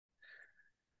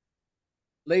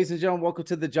Ladies and gentlemen, welcome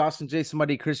to the Josh and Jason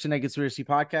Monday Christian and Conspiracy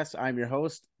Podcast. I'm your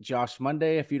host, Josh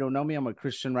Monday. If you don't know me, I'm a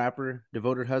Christian rapper,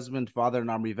 devoted husband, father,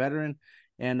 and Army veteran.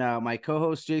 And my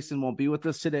co-host Jason won't be with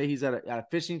us today. He's at a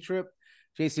fishing trip.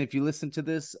 Jason, if you listen to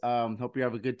this, hope you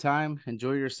have a good time.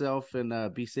 Enjoy yourself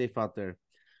and be safe out there.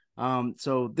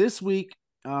 So this week,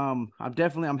 I'm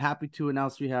happy to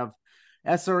announce we have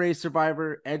SRA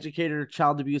survivor, educator,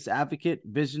 child abuse advocate,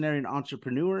 visionary, and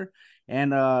entrepreneur.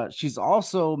 And she's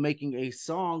also making a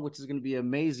song, which is going to be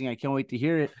amazing. I can't wait to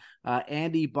hear it.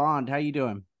 Andi Bond, how you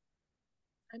doing?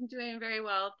 I'm doing very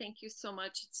well. Thank you so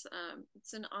much.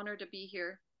 It's an honor to be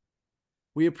here.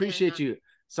 We And appreciate you.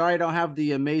 Sorry, I don't have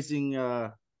the amazing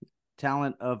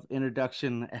talent of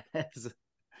introduction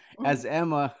as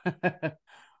Emma.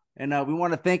 And we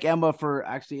want to thank Emma for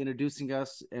actually introducing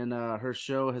us. And her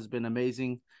show has been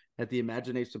amazing at the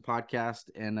Imagination Podcast.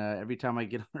 And every time I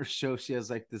get on her show, she has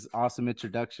like this awesome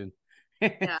introduction.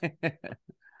 yeah,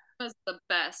 was the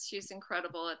best. She's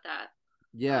incredible at that. Uh,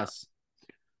 Yes.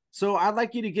 So I'd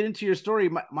like you to get into your story.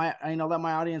 I know, let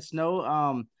my audience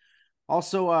know.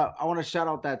 Also, I want to shout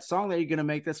out that song that you're gonna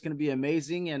make. That's gonna be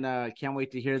amazing, and can't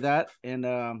wait to hear that.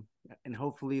 And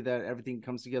hopefully that everything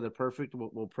comes together perfect.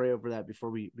 We'll pray over that before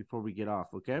we get off.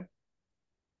 Okay.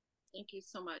 Thank you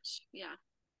so much. Yeah.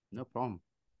 No problem.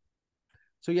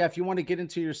 So yeah, if you want to get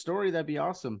into your story, that'd be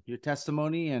awesome. Your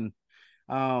testimony and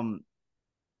um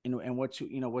and what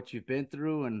what you've been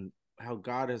through and how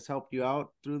God has helped you out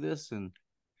through this and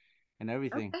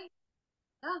everything. Okay.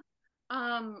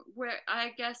 Yeah. Where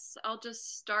I guess I'll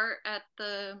just start at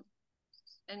the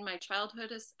in my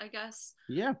childhood, is I guess.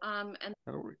 Yeah, And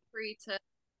that'll work. free to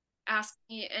ask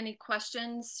me any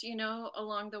questions,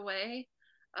 along the way.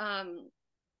 Um,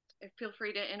 feel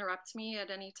free to interrupt me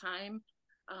at any time.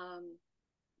 Um,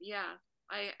 yeah,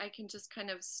 I can just kind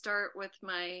of start with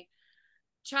my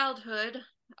childhood,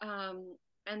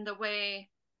 and the way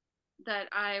that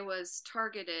I was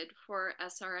targeted for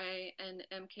SRA and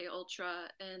MK Ultra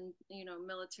and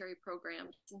military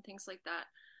programs and things like that,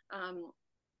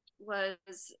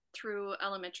 was through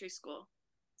elementary school.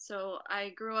 So I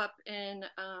grew up in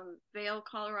Vail,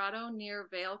 Colorado, near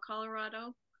Vail,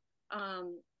 Colorado,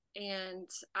 and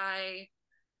I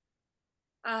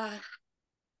uh,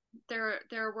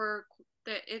 there were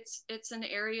it's an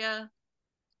area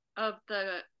of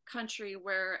the country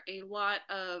where a lot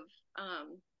of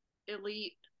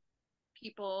elite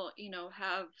people,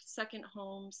 have second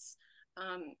homes,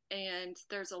 and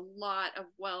there's a lot of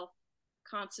wealth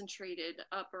concentrated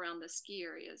up around the ski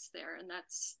areas there, and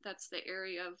that's the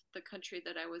area of the country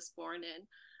that I was born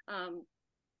in.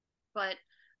 But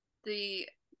the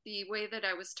the way that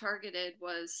I was targeted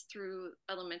was through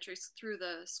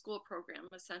the school program.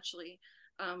 Essentially,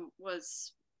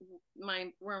 was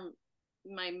where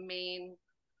my main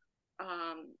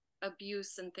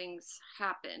abuse and things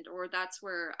happened, or that's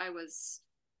where I was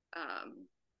um,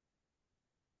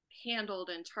 handled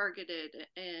and targeted,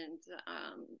 and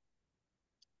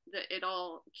it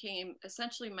all came.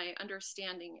 Essentially, my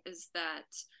understanding is that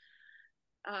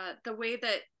the way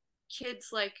that kids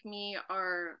like me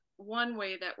are, one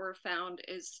way that we're found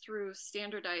is through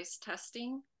standardized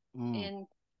testing Mm, in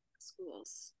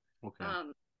schools. okay.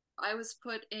 Um, I was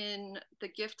put in the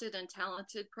gifted and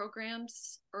talented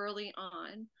programs early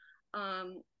on.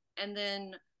 And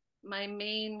then my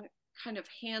main kind of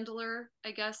handler,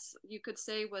 I guess you could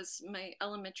say, was my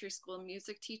elementary school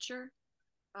music teacher.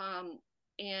 Um,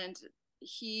 and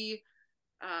he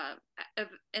uh,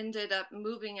 ended up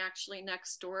moving actually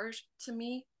next door to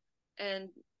me, and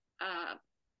uh,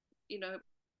 you know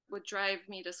would drive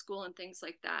me to school and things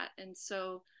like that. And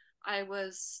so I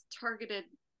was targeted.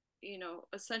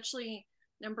 Essentially,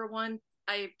 number one,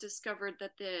 I discovered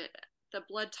that the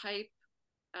blood type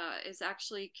is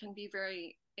actually can be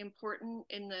very important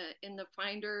in the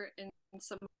finder in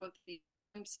some of the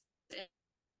in,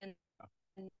 in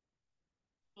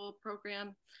the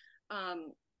program.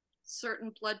 um,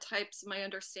 Certain blood types, my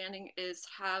understanding is,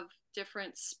 have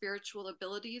different spiritual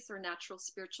abilities or natural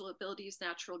spiritual abilities,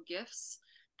 natural gifts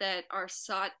that are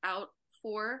sought out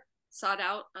for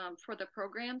the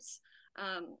programs.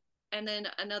 Um, and then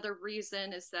another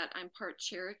reason is that I'm part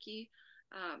Cherokee.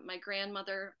 My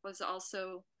grandmother was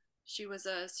also, she was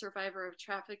a survivor of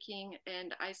trafficking,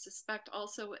 and I suspect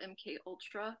also MK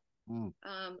Ultra. Mm,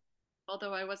 Um,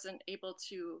 Although I wasn't able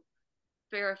to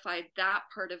verified that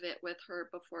part of it with her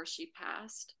before she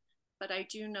passed. But I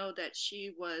do know that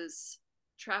she was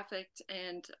trafficked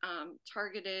and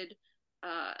targeted,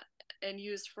 uh, and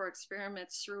used for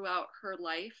experiments throughout her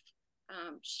life.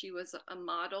 She was a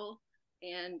model,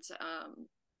 and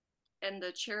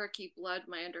the Cherokee blood,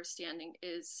 my understanding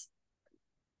is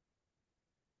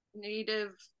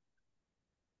native,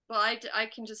 well, I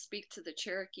can just speak to the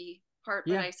Cherokee part,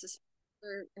 but Yeah. I suspect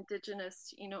other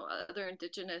indigenous, other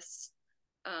indigenous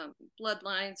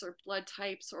bloodlines or blood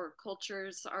types or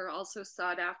cultures are also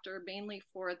sought after mainly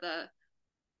for the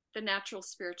natural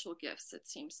spiritual gifts, it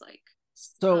seems like.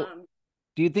 So Um,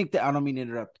 do you think that, I don't mean to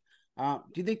interrupt. Do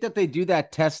you think that they do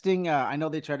that testing? I know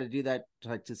they try to do that,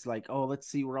 like just like, oh, let's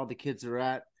see where all the kids are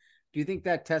at. Do you think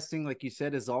that testing, like you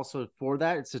said, is also for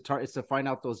that? It's to find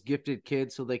out those gifted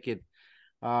kids so they could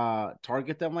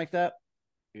target them like that?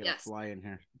 You got a yes. fly in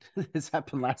here. This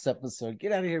happened last episode.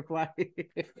 Get out of here, fly.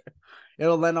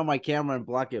 It'll land on my camera and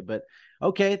block it. But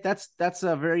okay, that's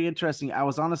very interesting. I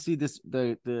was honestly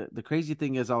the crazy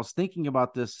thing is I was thinking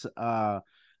about this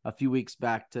a few weeks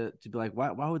back to be like,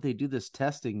 why would they do this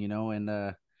testing, and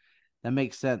that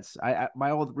makes sense.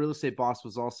 My old real estate boss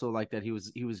was also like that. He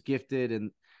was gifted,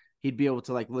 and he'd be able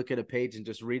to like look at a page and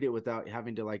just read it without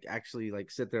having to like actually like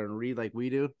sit there and read like we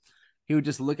do. He would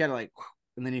just look at it like,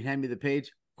 and then he'd hand me the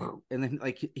page, and then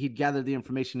like he'd gather the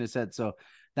information in his head. So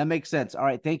that makes sense. All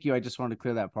right, thank you. I just wanted to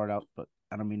clear that part out, but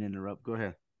I don't mean to interrupt. Go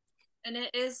ahead. And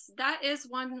that is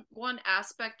one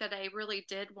aspect that I really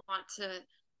did want to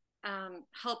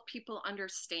help people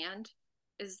understand,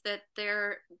 is that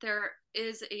there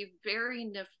is a very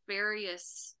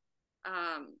nefarious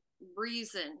um,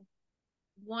 reason,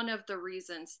 one of the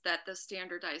reasons that the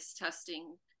standardized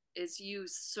testing is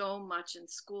used so much in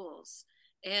schools.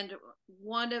 And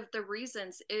one of the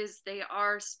reasons is they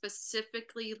are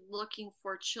specifically looking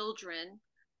for children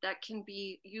that can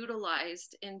be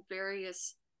utilized in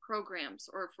various programs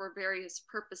or for various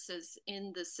purposes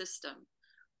in the system.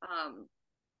 Um,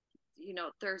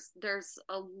 there's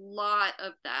a lot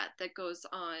of that goes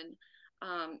on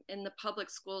in the public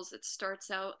schools. It starts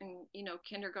out in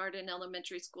kindergarten,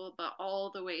 elementary school, but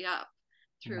all the way up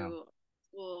Yeah. through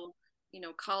school,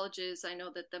 colleges. I know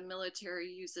that the military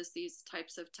uses these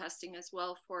types of testing as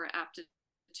well for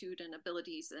aptitude and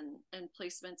abilities, and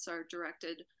placements are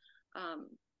directed um,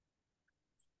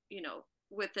 you know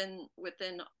within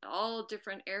all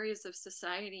different areas of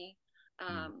society. Mm.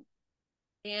 Um,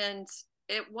 and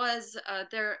it was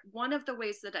there one of the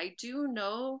ways that I do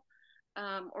know,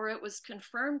 or it was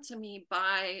confirmed to me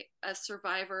by a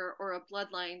survivor or a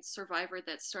bloodline survivor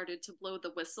that started to blow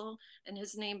the whistle, and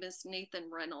his name is Nathan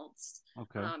Reynolds.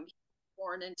 Okay.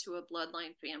 Born into a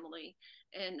bloodline family,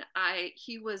 and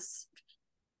he was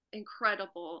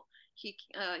incredible. He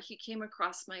came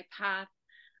across my path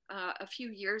a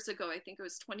few years ago. I think it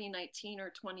was 2019 or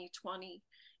 2020,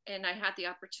 and I had the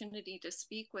opportunity to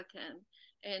speak with him.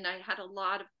 And I had a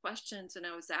lot of questions, and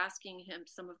I was asking him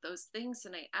some of those things.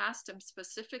 And I asked him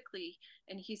specifically,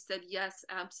 and he said, yes,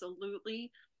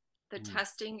 absolutely. The Mm.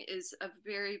 testing is a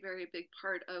very, very big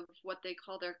part of what they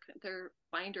call their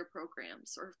binder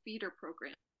programs or feeder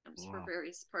programs for Wow.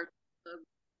 various parts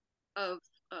of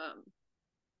um,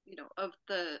 of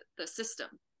the system,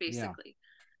 Yeah. basically.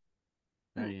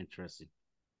 Very interesting.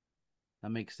 That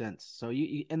makes sense. So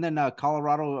and then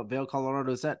Colorado, Vail,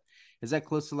 Colorado, is that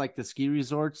close to like the ski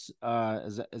resorts?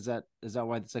 Is that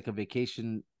why it's like a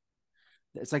vacation?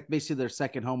 It's like basically their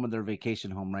second home and their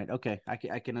vacation home, right? Okay,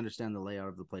 I can understand the layout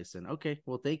of the place then. Okay,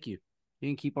 well, thank you. You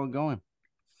can keep on going.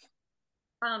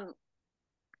 um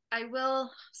I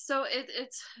will. So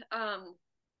it's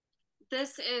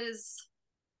this is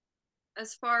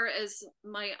as far as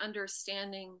my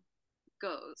understanding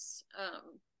goes.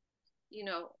 You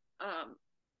know,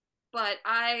 but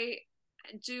I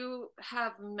do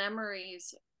have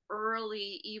memories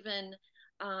early, even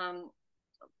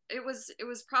it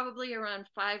was probably around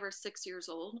 5 or 6 years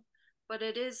old, but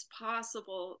it is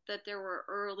possible that there were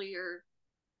earlier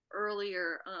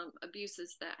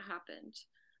abuses that happened.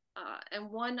 And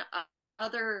one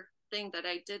other thing that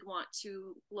I did want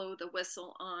to blow the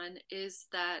whistle on is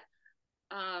that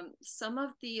some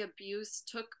of the abuse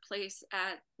took place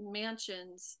at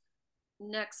mansions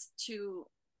next to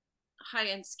high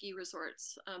end ski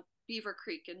resorts, Beaver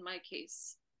Creek in my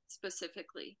case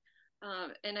specifically.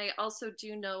 And I also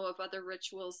do know of other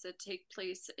rituals that take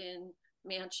place in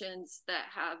mansions that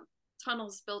have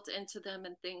tunnels built into them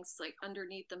and things like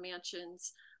underneath the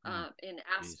mansions Mm, in jeez.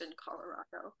 Aspen,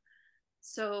 Colorado.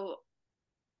 So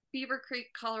Beaver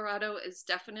Creek, Colorado is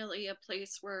definitely a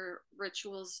place where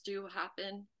rituals do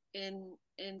happen in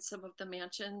some of the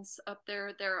mansions up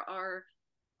there. There are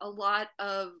a lot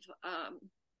of,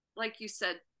 like you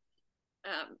said,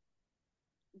 um,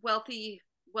 wealthy,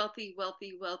 wealthy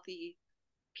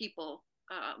people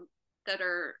that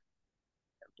are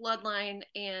bloodline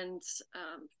and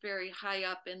very high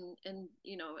up in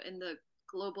the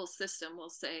global system, we'll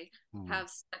say, Mm. have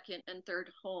second and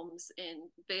third homes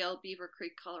in Vail, Beaver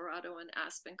Creek, Colorado, and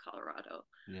Aspen, Colorado.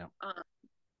 Yeah. Um,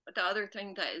 the other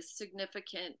thing that is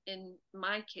significant in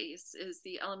my case is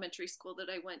the elementary school that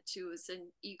I went to is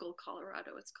in Eagle,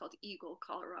 Colorado. It's called Eagle,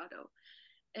 Colorado.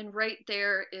 And right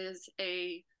there is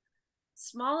a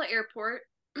small airport,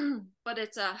 but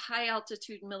it's a high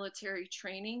altitude military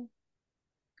training.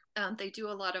 They do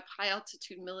a lot of high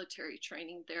altitude military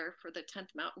training there for the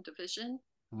 10th Mountain Division.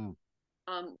 Mm.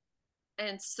 Um,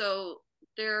 and so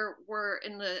there were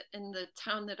in the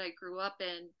town that I grew up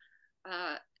in,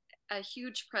 uh, a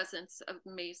huge presence of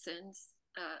Masons.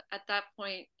 At that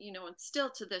point, and still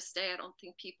to this day, I don't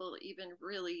think people even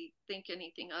really think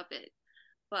anything of it.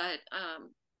 But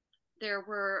there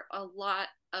were a lot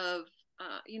of,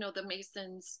 the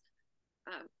Masons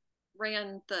uh,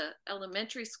 ran the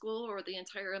elementary school, or the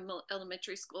entire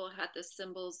elementary school had the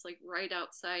symbols like right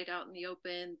outside, out in the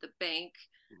open, the bank.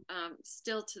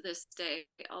 Still to this day,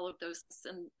 all of those,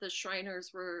 and the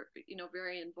Shriners were,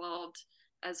 very involved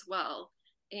as well.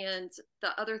 And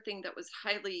the other thing that was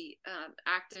highly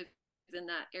active in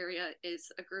that area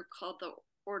is a group called the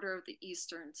Order of the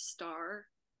Eastern Star.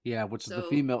 Yeah, which is So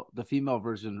the female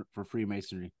version for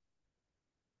Freemasonry.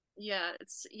 yeah,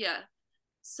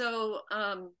 so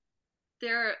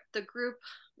they're the group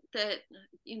that,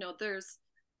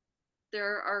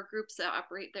 there are groups that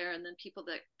operate there, and then people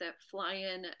that fly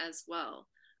in as well.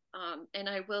 And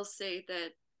I will say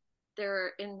that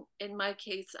there, in my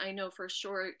case, I know for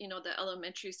sure, the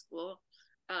elementary school,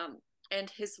 um, and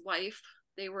his wife,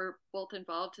 they were both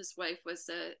involved. His wife was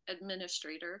a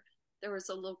administrator. There was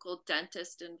a local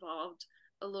dentist involved,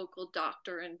 a local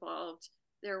doctor involved.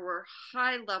 There were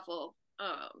high level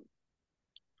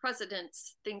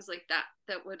presidents, things like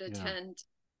that would Yeah. attend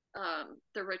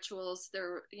the rituals.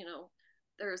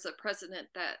 There's a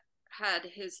president that had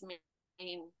his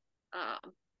main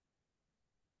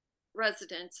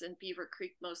residence in Beaver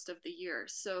Creek most of the year.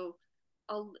 So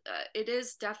it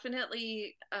is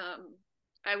definitely,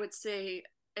 I would say,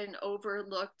 an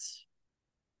overlooked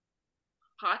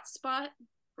hotspot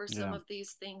where some Yeah. of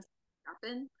these things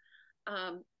happen.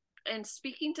 Um, and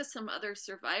speaking to some other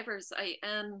survivors, I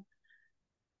am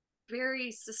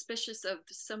very suspicious of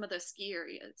some of the ski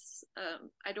areas.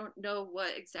 I don't know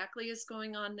what exactly is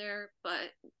going on there,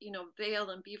 but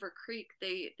Vail and Beaver Creek,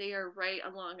 they are right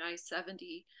along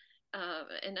I-70,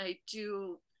 and I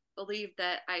do believe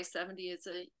that I-70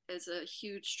 is a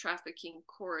huge trafficking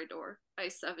corridor.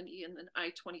 I-70 and then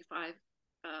I-25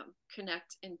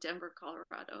 connect in Denver,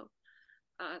 Colorado.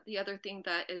 The other thing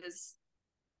that is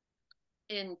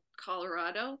in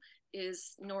Colorado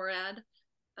is NORAD.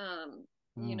 Um,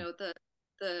 Mm. The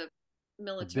The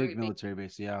military big base. military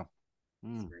base. Yeah.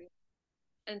 Mm.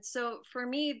 And so for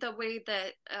me, the way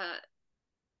that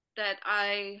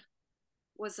I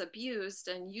was abused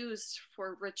and used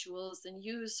for rituals and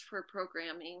used for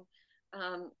programming,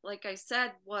 like I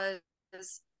said, was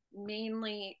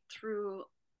mainly through,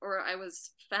 or I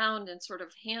was found and sort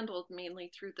of handled mainly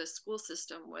through the school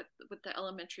system with the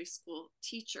elementary school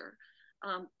teacher.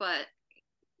 But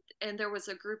and there was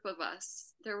a group of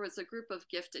us. There was a group of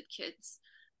gifted kids.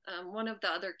 One of the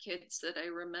other kids that I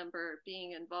remember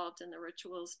being involved in the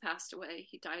rituals passed away.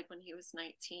 He died when he was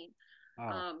 19. Oh.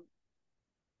 Um,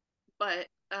 but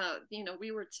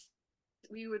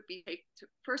we would be,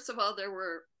 first of all, there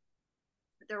were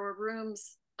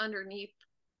rooms underneath,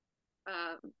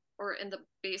 or in the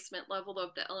basement level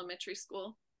of the elementary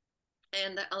school,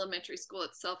 and the elementary school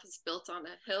itself is built on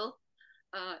a hill,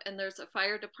 and there's a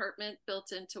fire department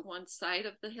built into one side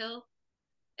of the hill.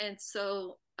 And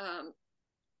so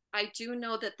I do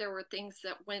know that there were things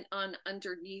that went on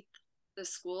underneath the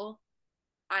school.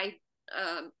 I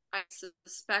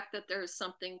suspect that there is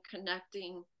something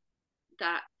connecting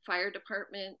that fire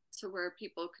department to where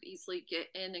people could easily get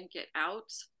in and get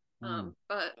out. Mm.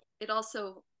 But it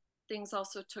also things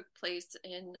also took place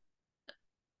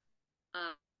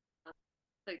uh,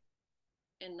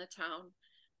 in the town,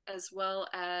 as well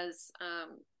as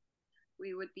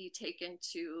we would be taken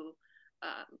to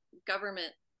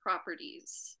government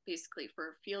properties, basically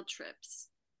for field trips,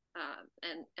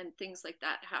 and things like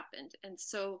that happened. And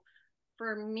so,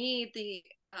 for me, the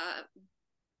uh,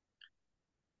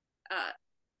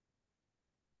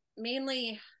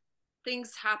 mainly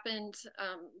things happened.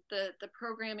 The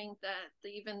programming,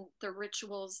 even the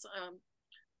rituals,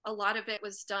 a lot of it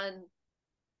was done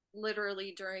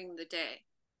literally during the day,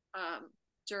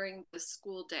 during the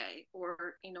school day,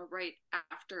 or right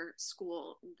after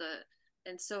school.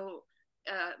 And so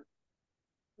uh,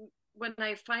 when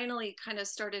I finally kind of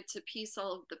started to piece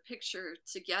all of the picture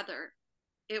together,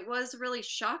 it was really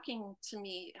shocking to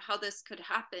me how this could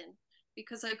happen,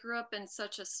 because I grew up in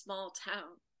such a small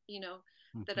town, that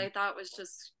Mm-hmm. I thought was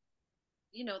just,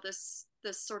 this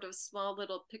sort of small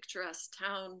little picturesque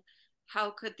town.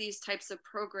 How could these types of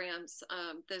programs,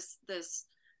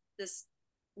 this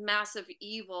massive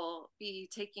evil, be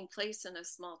taking place in a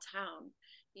small town?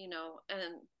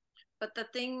 And but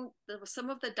some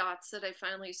of the dots that I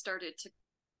finally started to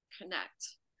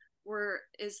connect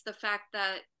is the fact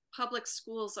that public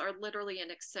schools are literally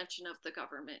an extension of the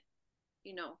government.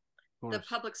 You know, Of the course.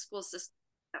 public school system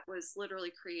that was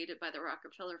literally created by the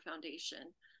Rockefeller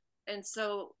Foundation. And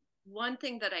so, one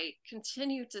thing that I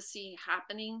continue to see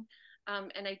happening,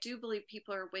 and I do believe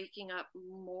people are waking up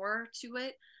more to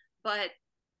it, but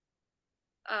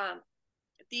um,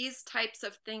 these types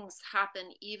of things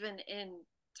happen even in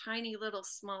tiny little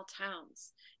small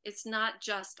towns. It's not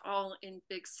just all in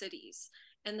big cities.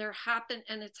 And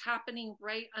it's happening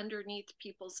right underneath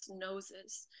people's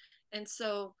noses. And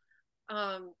so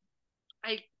um,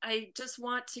 I just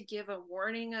want to give a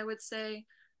warning, I would say,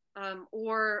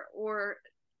 or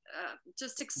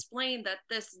just explain that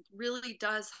this really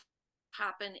does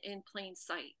happen in plain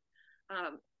sight.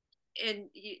 Um, and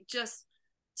just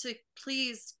to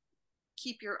please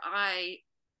keep your eye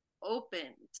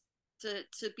open,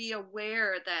 to be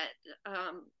aware that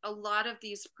a lot of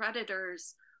these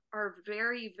predators are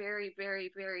very, very,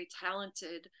 very, very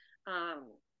talented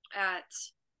at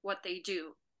what they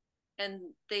do, and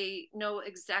they know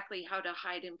exactly how to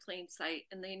hide in plain sight,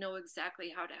 and they know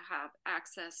exactly how to have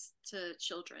access to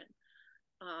children.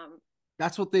 um,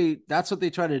 That's what they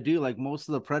try to do. Like most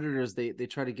of the predators, they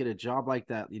try to get a job like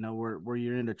that, where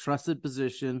you're in a trusted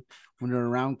position when you're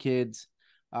around kids.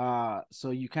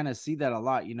 So you kind of see that a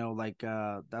lot, like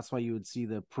that's why you would see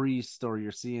the priest, or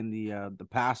you're seeing the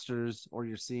pastors, or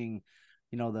you're seeing,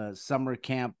 the summer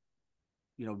camp,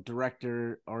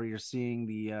 director, or you're seeing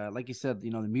the like you said, the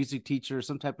music teacher,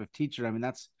 some type of teacher. I mean,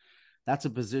 that's a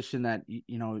position that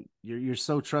you're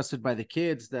so trusted by the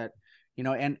kids that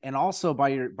and also by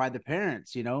the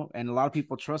parents, and a lot of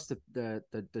people trust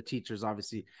the teachers,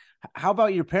 obviously. How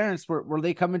about your parents? Were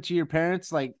they coming to your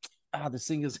parents like, this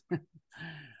thing is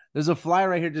there's a fly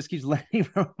right here, just keeps landing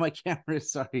from my camera,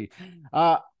 sorry.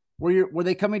 Were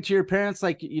they coming to your parents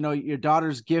like, your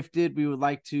daughter's gifted, we would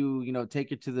like to take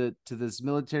her to this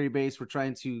military base, we're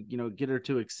trying to get her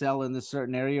to excel in this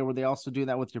certain area? Were they also doing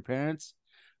that with your parents?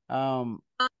 um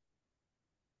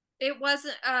it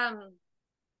wasn't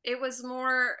it was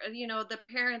more, the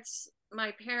parents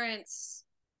my parents,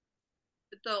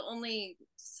 the only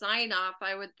sign off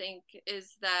I would think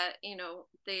is that,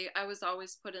 they I was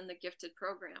always put in the gifted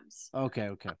programs. okay,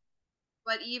 okay.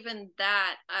 But even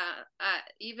that,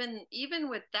 even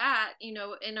with that, in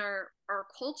our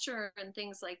culture and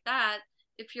things like that,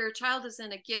 if your child is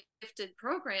in a gifted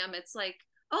program, it's like,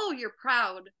 oh, you're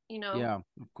proud. Yeah,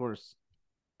 of course.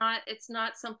 Not It's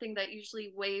not something that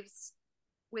usually waves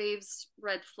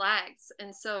red flags.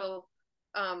 And so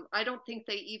I don't think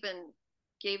they even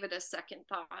gave it a second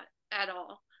thought at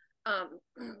all. um,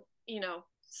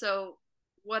 so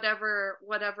whatever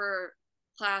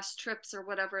class trips or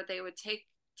whatever they would take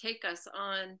us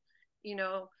on, you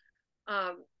know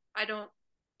I don't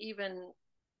even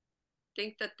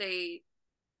think that I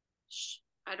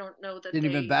don't know that Didn't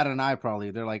even they bat an eye,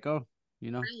 probably. They're like, oh,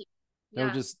 you know really. they were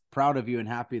Yeah, just proud of you and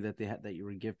happy that they had that you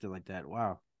were gifted like that.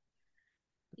 Wow.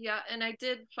 yeah. And I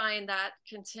did find that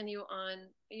continue on,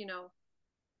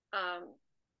 um,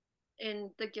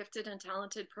 in the gifted and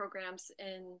talented programs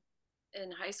in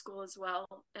high school as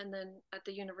well, and then at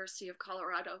the University of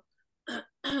Colorado.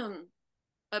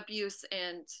 Abuse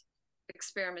and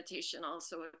experimentation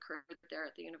also occurred there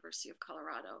at the University of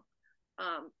Colorado.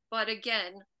 But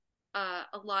again,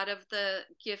 a lot of the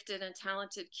gifted and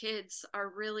talented kids are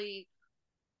really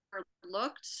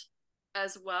overlooked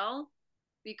as well,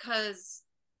 because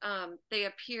they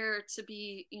appear to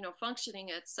be, functioning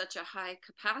at such a high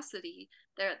capacity.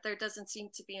 There doesn't seem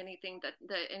to be anything that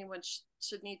anyone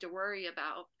should need to worry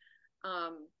about.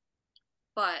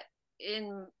 But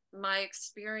in my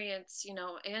experience,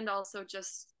 and also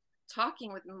just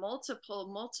talking with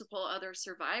multiple other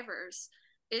survivors,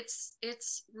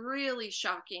 it's really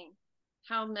shocking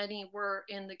how many were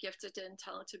in the gifted and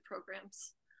talented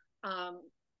programs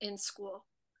in school.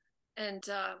 And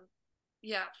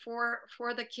yeah, for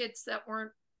the kids that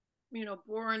weren't,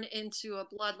 born into a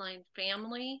bloodline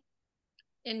family.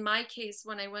 In my case,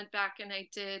 when I went back and I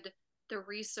did the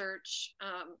research,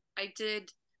 I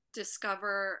did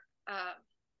discover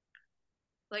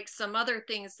like some other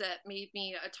things that made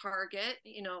me a target.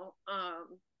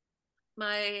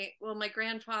 My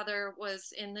grandfather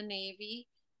was in the Navy,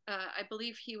 I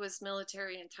believe he was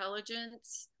military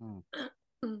intelligence. Hmm.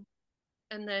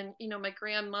 And then, my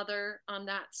grandmother on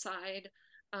that side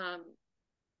um,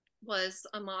 was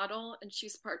a model, and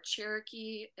she's part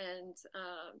Cherokee, and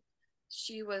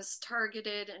she was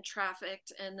targeted and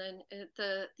trafficked, and then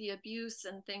the abuse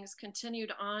and things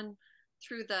continued on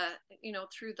through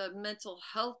the mental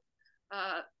health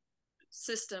uh,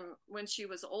 system. When she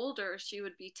was older, she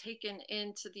would be taken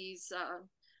into these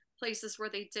places where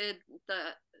they did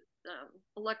the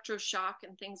electroshock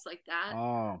and things like that.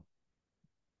 Oh,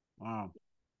 wow.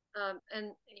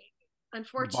 And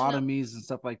unfortunately, Lobotomies and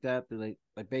stuff like that. They're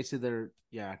like basically they're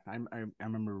yeah. I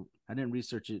remember I didn't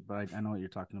research it, but I know what you're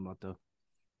talking about though.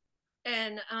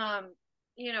 and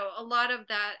a lot of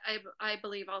that I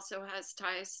believe also has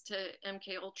ties to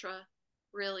MK Ultra,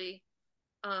 really.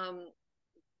 Um,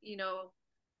 you know,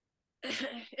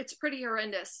 it's pretty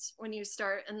horrendous when you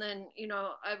start, and then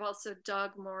I've also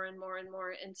dug more and more and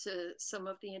more into some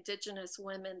of the indigenous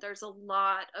women. There's a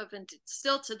lot of,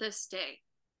 still to this day,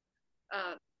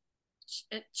 uh,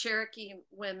 Cherokee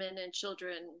women and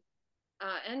children,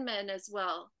 and men as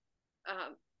well,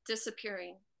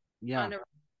 disappearing Yeah, on a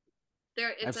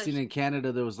there. I've It's a seen in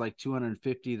Canada there was like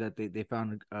 250 that they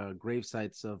found grave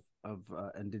sites of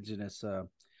indigenous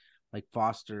like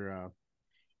foster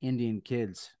Indian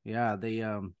kids. Yeah, they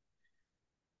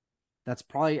that's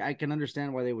probably I can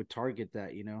understand why they would target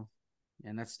that,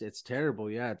 and it's terrible.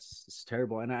 Yeah, it's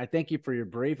terrible. And I thank you for your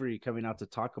bravery coming out to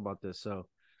talk about this.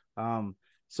 Um,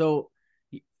 so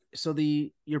so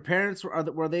the your parents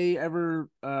were they ever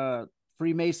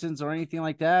Freemasons or anything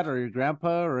like that, or your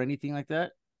grandpa or anything like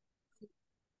that?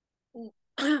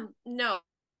 no,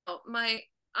 my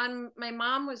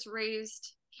mom was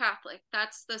raised Catholic.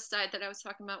 That's the side that I was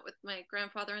talking about with my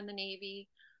grandfather in the Navy.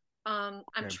 I'm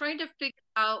Okay. trying to figure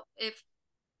out if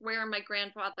where my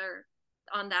grandfather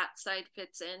on that side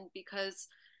fits in, because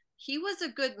he was a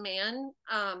good man.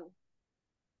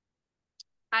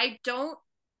 I don't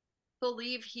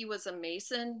believe he was a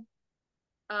Mason.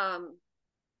 Um,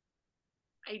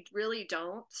 I really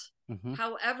don't. Mm-hmm.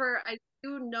 However, I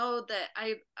do know that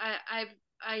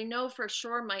I know for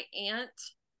sure my aunt.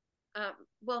 Um,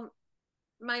 well,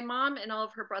 my mom and all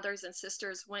of her brothers and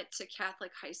sisters went to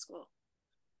Catholic high school,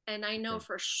 and I know Okay.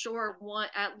 for sure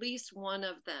at least one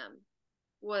of them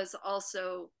was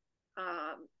also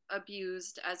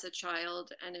abused as a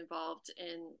child and involved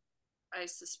in, I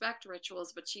suspect,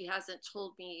 rituals, but she hasn't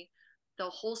told me the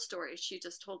whole story. She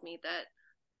just told me that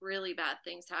really bad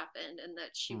things happened and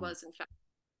that she Hmm. was, in fact,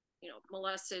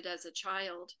 molested as a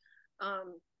child.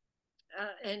 Um,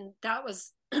 and that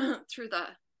was through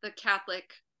the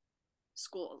Catholic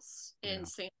schools in Yeah.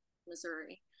 St.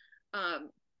 Missouri.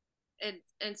 Um,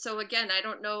 and so again, I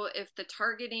don't know if the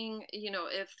targeting,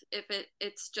 if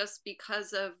it's just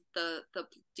because of the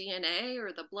DNA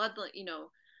or the blood,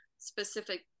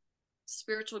 specific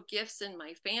spiritual gifts in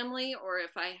my family, or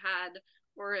if I had,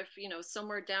 or if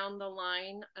somewhere down the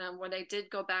line, when I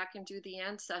did go back and do the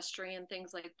ancestry and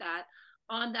things like that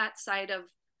on that side of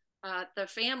the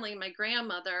family, my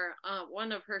grandmother,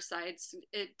 one of her sides,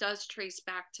 it does trace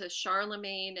back to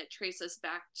Charlemagne. It traces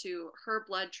back to her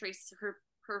blood,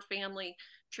 her family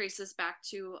traces back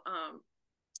to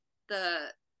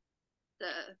the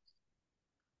the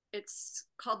it's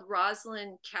called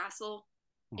Roslyn Castle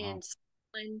Uh-huh. in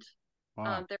Scotland.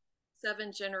 Wow. There are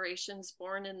 7 generations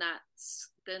born in that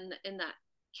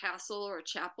castle or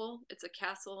chapel. It's a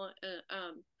castle.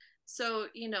 So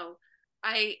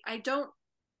I don't.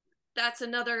 That's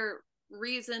another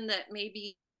reason that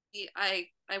maybe I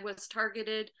was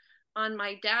targeted. On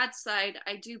my dad's side,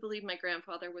 I do believe my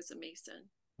grandfather was a Mason.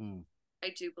 Hmm. I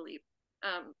do believe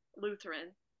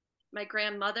Lutheran. My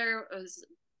grandmother was,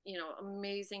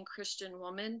 amazing Christian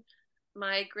woman.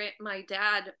 My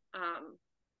dad,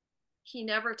 he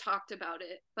never talked about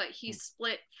it, but he Hmm.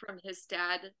 split from his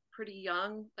dad pretty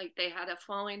young. Like they had a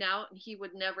falling out, and he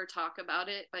would never talk about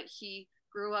it. But he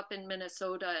grew up in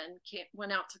Minnesota and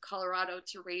went out to Colorado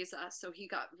to raise us, so he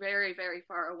got very, very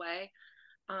far away.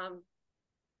 Um,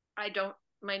 I don't.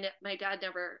 My dad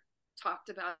never talked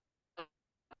about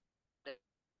it,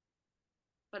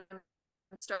 but I'm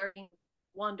starting to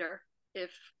wonder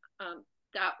if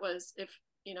that was if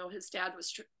his dad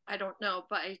was I don't know,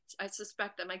 but I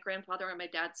suspect that my grandfather on my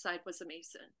dad's side was a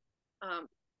Mason. um,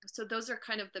 so those are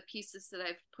kind of the pieces that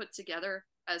I've put together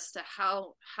as to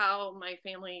how my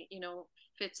family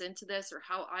fits into this, or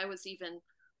how I was even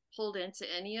pulled into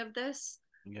any of this.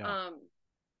 Yeah. um,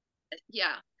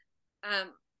 yeah.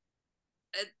 um,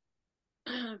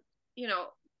 you know,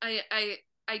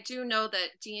 I do know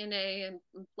that DNA and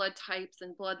blood types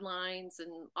and bloodlines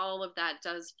and all of that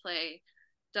does play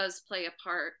does play a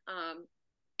part.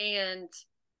 And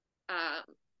um,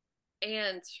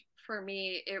 and for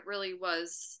me, it really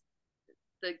was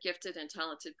the gifted and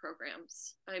talented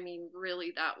programs. I mean,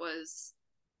 really, that was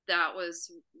that was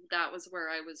where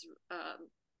I was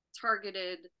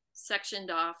targeted,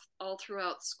 sectioned off all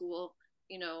throughout school.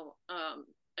 You know,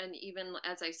 and even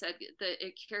as I said, that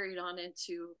it carried on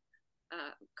into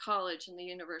college and the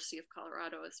University of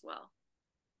Colorado as well.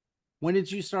 When did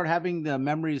you start having the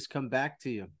memories come back to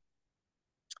you?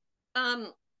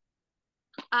 Um,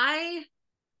 I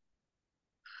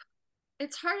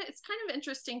it's hard. It's kind of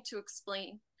interesting to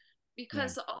explain Yeah.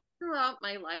 because all throughout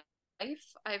my life,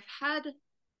 I've had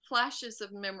flashes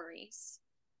of memories,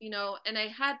 you know, and I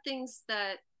had things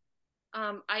that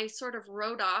I sort of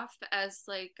wrote off as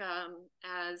like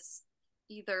as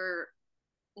either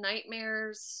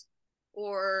nightmares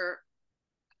or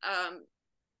um,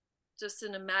 just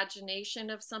an imagination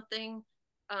of something.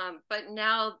 But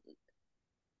now,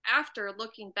 after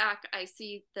looking back, I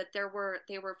see that they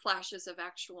were flashes of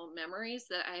actual memories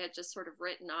that I had just sort of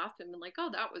written off and been like, oh,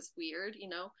 that was weird, you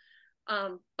know.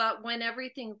 But when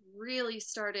everything really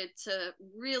started to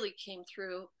really came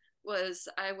through was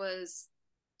I was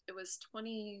it was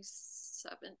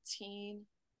 2017,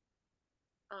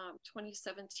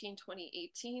 2017,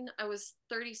 2018. I was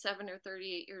 37 or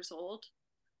 38 years old.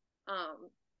 Um,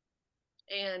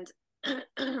 and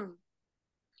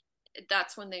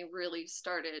that's when they really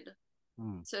started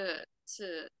Mm. to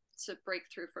to to break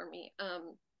through for me.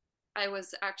 I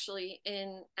was actually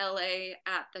in LA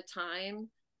at the time,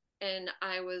 and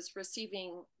I was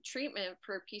receiving treatment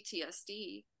for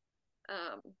PTSD.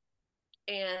 Um,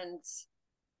 and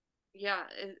yeah,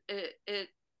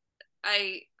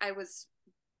 I was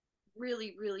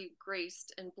really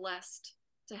graced and blessed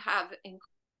to have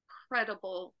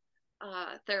incredible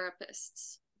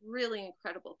therapists, really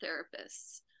incredible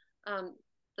therapists. Um,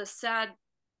 the sad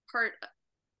part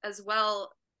as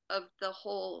well of the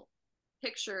whole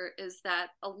picture is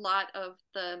that a lot of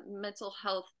the mental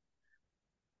health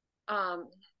um,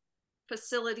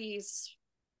 facilities,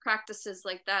 practices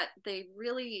like that, they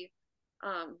really,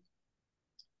 um,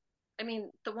 I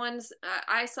mean, the ones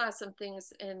I saw some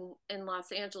things in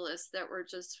Los Angeles that were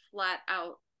just flat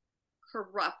out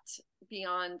corrupt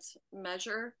beyond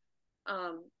measure.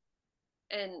 Um,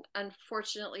 and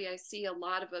unfortunately, I see a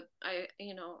lot of I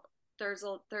you know there's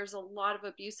a lot of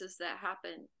abuses that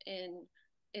happen in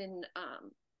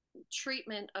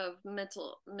treatment of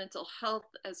mental health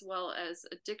as well as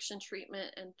addiction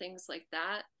treatment and things like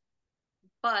that.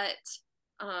 But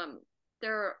um,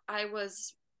 there, I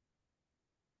was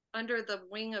under the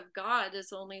wing of God is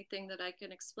the only thing that I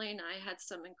can explain. I had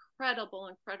some incredible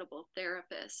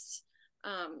therapists.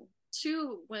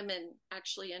 Two women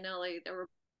actually in LA. There were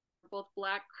both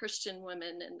Black Christian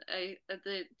women, and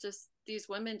these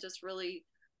women just really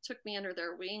took me under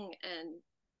their wing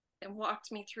and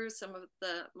walked me through some of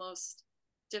the most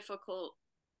difficult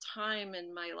time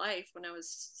in my life when I was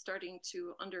starting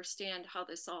to understand how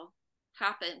this all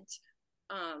happened.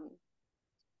 Um,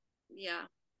 yeah.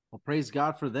 Well, praise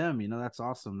God for them. You know, that's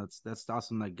awesome. That's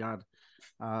awesome that God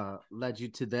led you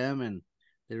to them and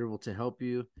they're able to help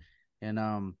you.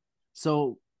 And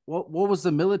so what was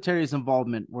the military's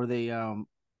involvement? Were they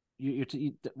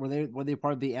were they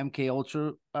part of the MK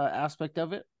Ultra aspect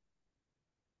of it?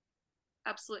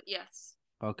 Absolutely, yes,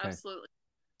 Okay. absolutely.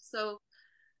 So,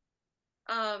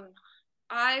 um,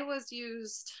 I was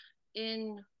used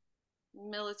in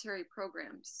military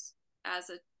programs as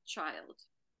a child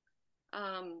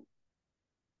um,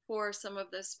 for some of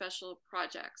the special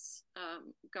projects,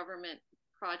 government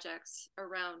projects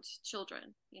around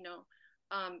children, you know,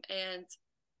 and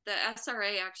the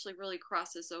SRA actually really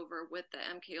crosses over with the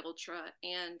MK Ultra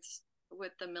and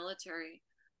with the military,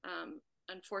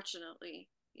 unfortunately,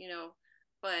 you know,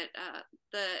 but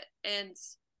the and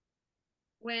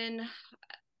when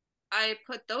I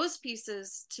put those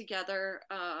pieces together,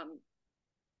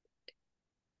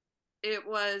 it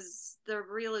was the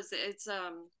real is it's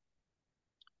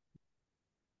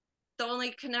the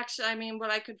only connection, I mean, what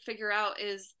I could figure out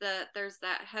is that there's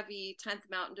that heavy 10th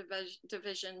Mountain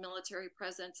Division military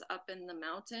presence up in the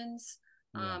mountains.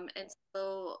 Yeah. And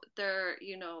so they're,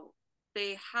 you know,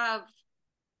 they have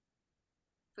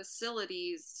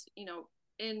facilities, you know,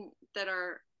 in that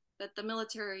the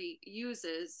military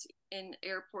uses in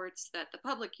airports that the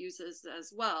public uses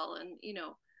as well. And, you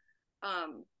know,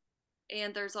 um,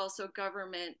 and there's also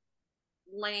government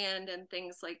land and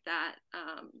things like that.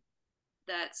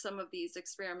 That some of the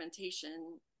experiments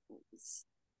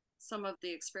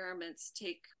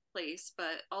take place,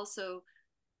 but also,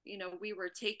 you know, we were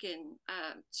taken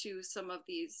to some of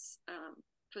these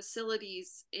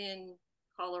facilities in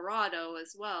Colorado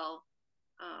as well.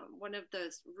 One of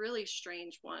the really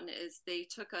strange one is they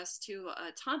took us to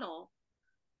a tunnel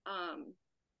um,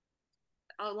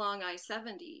 along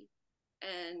I-70,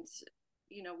 and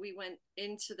we went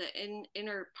into the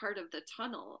inner part of the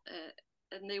tunnel,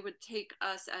 and they would take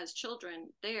us as children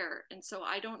there. And so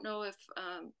I don't know if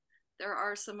there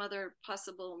are some other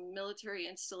possible military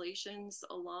installations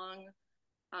along.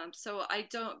 So I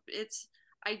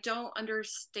don't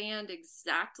understand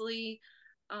exactly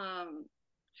um,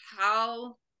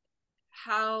 how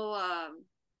how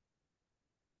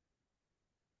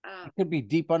It could be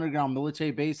deep underground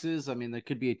military bases. I mean, there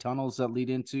could be tunnels that lead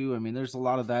into. I mean, there's a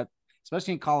lot of that,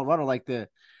 especially in Colorado. Like the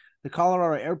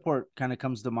Colorado airport kind of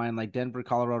comes to mind, like Denver,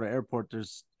 Colorado airport.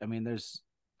 There's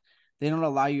they don't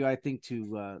allow you, I think,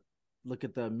 to look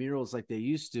at the murals like they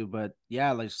used to. But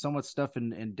yeah, like so much stuff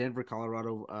in Denver,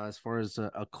 Colorado, as far as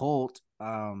a cult.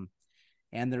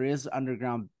 And there is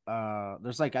underground.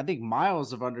 There's like I think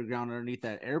miles of underground underneath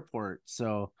that airport.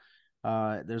 So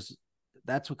there's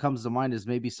that's what comes to mind is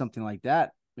maybe something like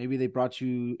that. Maybe they brought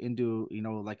you into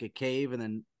like a cave, and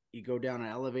then you go down an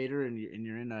elevator, and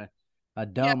you're in a yeah.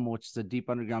 dumb, which is a deep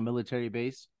underground military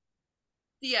base.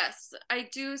 Yes, I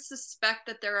do suspect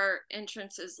that there are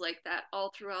entrances like that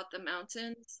all throughout the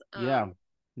mountains, Yeah,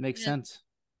 makes and sense.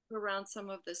 around some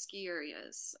of the ski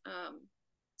areas.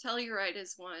 Telluride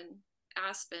is one,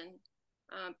 Aspen,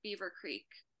 Beaver Creek.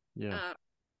 Yeah. Uh,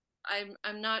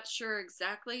 I'm not sure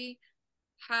exactly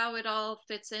how it all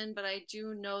fits in, but I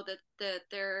do know that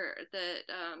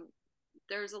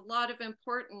there's a lot of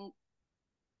important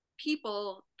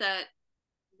people that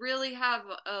really have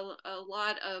a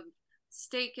lot of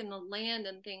stake in the land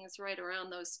and things right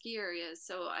around those ski areas.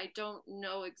 So I don't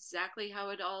know exactly how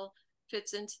it all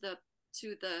fits into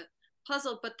the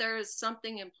puzzle, but there is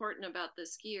something important about the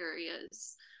ski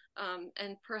areas,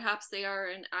 and perhaps they are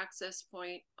an access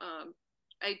point.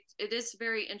 It is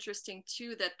very interesting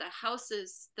too that the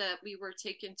houses that we were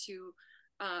taken to,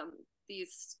 um,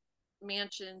 these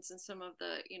mansions and some of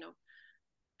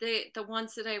the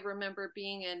ones that I remember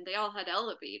being in, they all had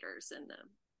elevators in them,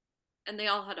 and they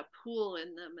all had a pool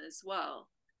in them as well.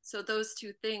 So those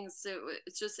two things,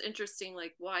 it's just interesting.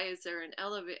 Like, why is there an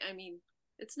elevator? I mean,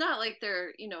 it's not like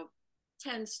they're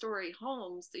 10-story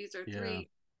homes. These are Yeah.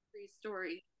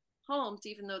 three-story homes,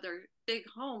 even though they're big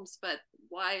homes. But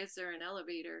why is there an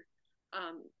elevator?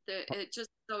 It just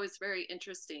always very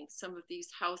interesting. Some of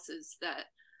these houses that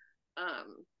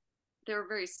um, they're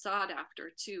very sought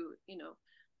after too.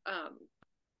 Um, The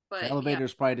but yeah,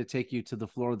 elevator's probably to take you to the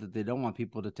floor that they don't want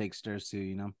people to take stairs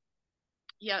to.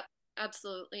 yep,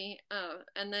 absolutely.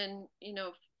 And then,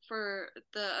 for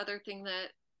the other thing that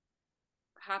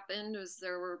happened was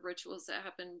there were rituals that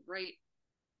happened right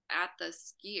at the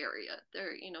ski area.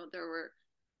 There were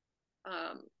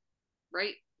um,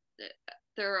 right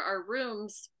there are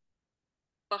rooms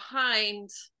behind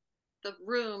the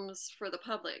rooms for the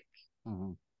public,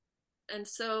 Mhm. and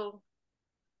so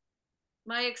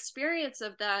my experience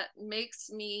of that makes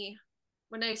me,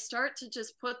 when I start to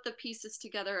just put the pieces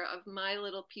together of my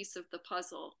little piece of the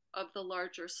puzzle of the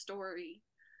larger story,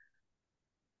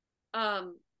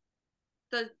 um,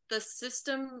 the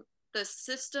system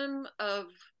of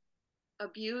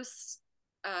abuse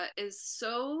is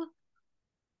so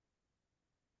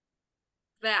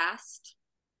vast,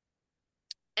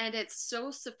 and it's so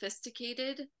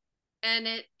sophisticated, and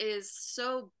it is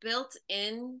so built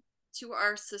in to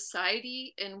our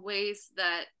society in ways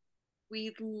that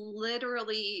we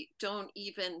literally don't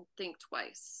even think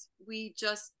twice. We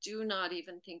just do not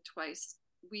even think twice.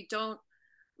 We don't,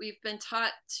 we've been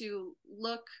taught to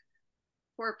look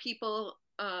for people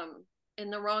in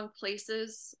the wrong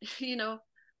places,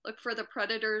 look for the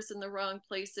predators in the wrong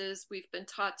places. We've been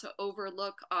taught to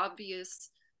overlook obvious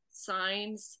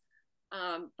signs.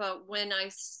 But when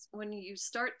you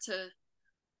start to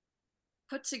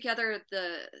put together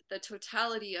the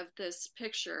totality of this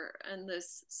picture and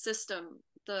this system,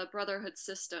 the brotherhood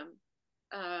system,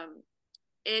 um,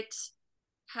 it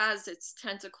has its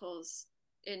tentacles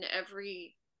in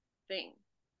everything,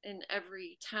 in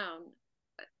every town,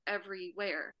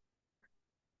 everywhere.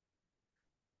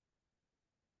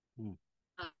 Mm.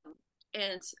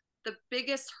 And the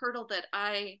biggest hurdle that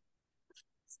I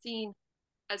seen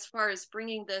as far as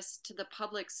bringing this to the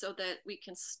public so that we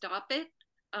can stop it,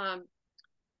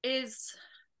 is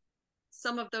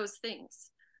some of those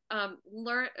things.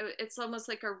 Learn. It's almost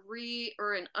like a re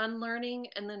or an unlearning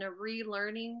and then a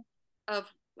relearning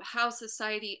of how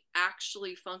society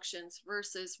actually functions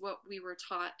versus what we were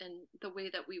taught and the way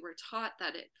that we were taught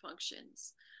that it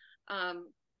functions.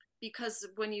 Um, because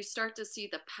when you start to see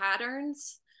the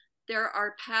patterns, there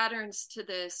are patterns to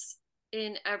this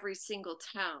in every single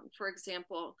town. For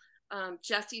example,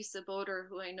 Jessie Saboter,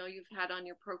 who I know you've had on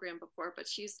your program before, but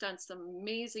she's done some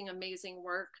amazing, amazing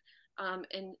work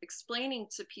in explaining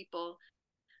to people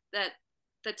that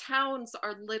the towns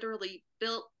are literally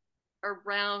built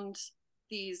around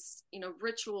these,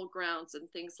 ritual grounds and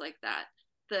things like that,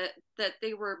 that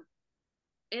they were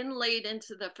inlaid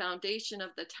into the foundation of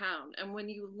the town. And when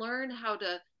you learn how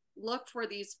to look for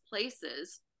these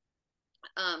places,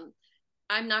 um,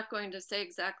 I'm not going to say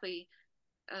exactly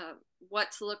uh,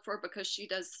 what to look for because she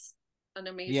does an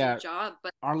amazing Yeah, job.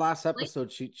 But our last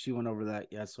episode, she went over that.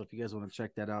 Yeah, so if you guys want to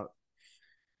check that out,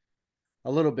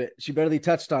 a little bit. She barely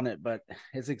touched on it, but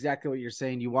it's exactly what you're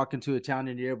saying. You walk into a town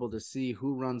and you're able to see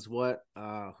who runs what,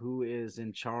 who is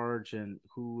in charge, and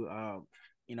who,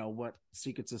 what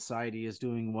secret society is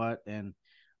doing what, and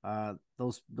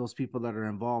those people that are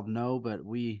involved know. But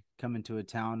we come into a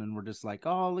town and we're just like,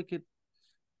 oh,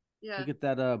 yeah, look at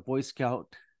that Boy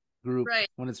Scout group, right.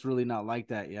 when it's really not like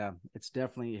that. Yeah, it's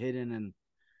definitely hidden. And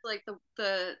Like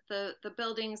the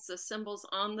buildings, the symbols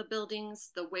on the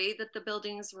buildings, the way that the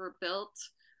buildings were built,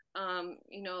 um,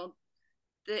 you know,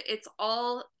 it's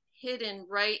all hidden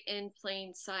right in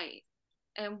plain sight.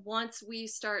 And once we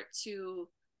start to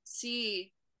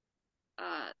see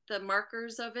the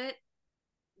markers of it,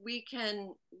 we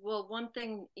can, well, one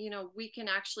thing, we can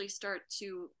actually start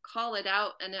to call it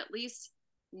out and at least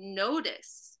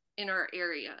notice in our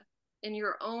area, in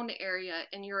your own area,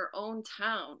 in your own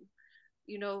town.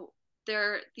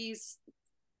 There these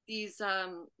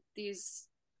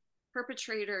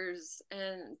perpetrators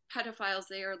and pedophiles,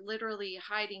 they are literally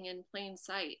hiding in plain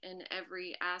sight in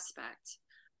every aspect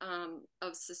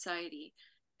of society.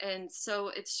 And so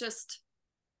it's just,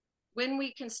 when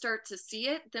we can start to see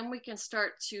it, then we can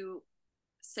start to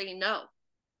say no.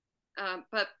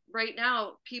 But right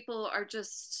now, people are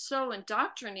just so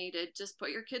indoctrinated. Just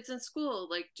put your kids in school.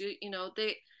 Like,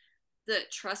 they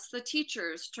that trust the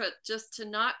teachers, just to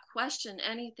not question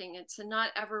anything and to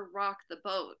not ever rock the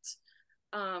boat.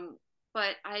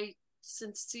 But I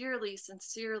sincerely,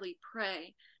 sincerely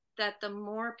pray that the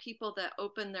more people that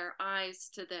open their eyes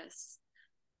to this,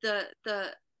 the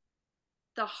the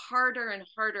the harder and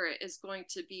harder it is going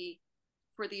to be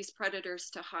for these predators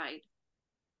to hide.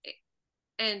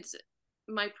 And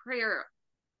my prayer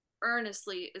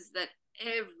earnestly is that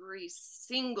every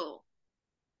single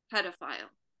pedophile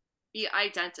be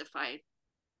identified,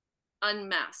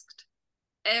 unmasked,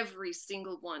 every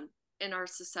single one in our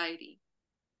society,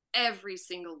 every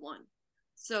single one.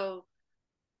 So,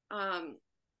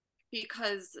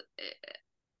 because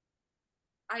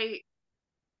I,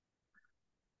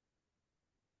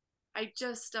 I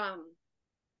just,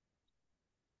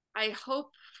 I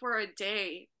hope for a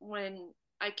day when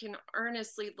I can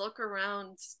earnestly look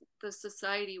around the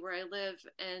society where I live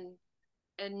and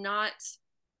not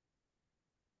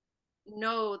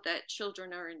know that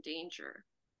children are in danger,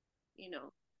 you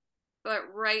know.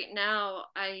 But right now,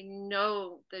 I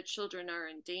know that children are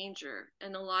in danger.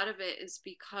 And a lot of it is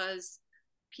because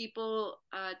people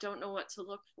don't know what to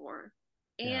look for.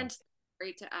 yeah, And they're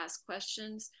afraid to ask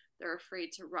questions. They're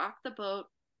afraid to rock the boat.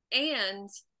 And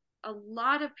a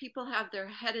lot of people have their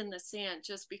head in the sand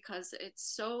just because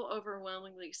it's so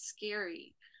overwhelmingly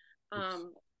scary. it's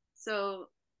Um, so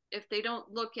if they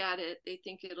don't look at it, they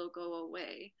think it'll go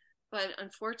away. But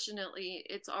unfortunately,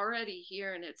 it's already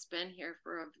here and it's been here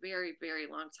for a very, very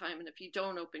long time. And if you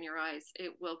don't open your eyes,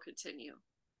 it will continue.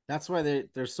 that's why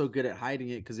they're so good at hiding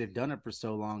it, because they've done it for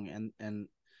so long. And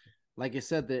like I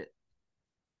said, that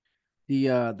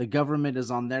the government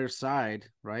is on their side,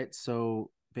 right?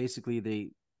 So basically,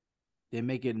 they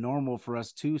make it normal for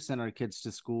us to send our kids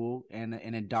to school and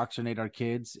indoctrinate our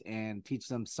kids and teach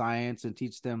them science and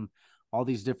teach them all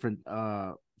these different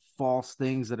false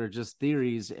things that are just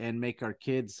theories, and make our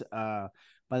kids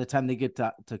by the time they get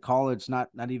to college not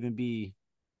even be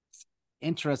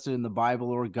interested in the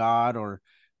Bible or God or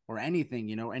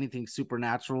anything, anything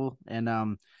supernatural.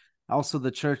 And also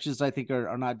the churches, I think,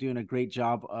 are not doing a great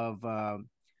job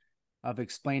of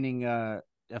explaining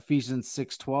Ephesians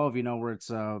 6:12, where it's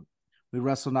we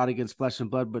wrestle not against flesh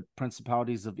and blood, but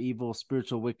principalities of evil,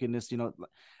 spiritual wickedness.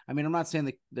 I mean, I'm not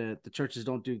saying that the churches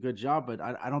don't do a good job, but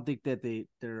I don't think that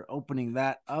they're opening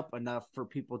that up enough for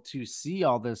people to see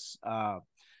all this,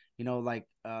 like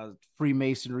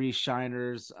Freemasonry,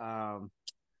 Shiners,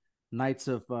 Knights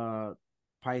of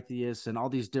Pythias, and all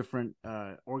these different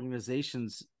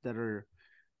organizations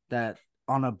that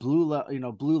on a Blue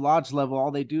Lodge level,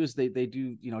 all they do is they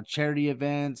do charity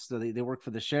events. So they work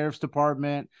for the sheriff's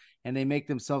department, and they make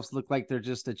themselves look like they're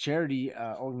just a charity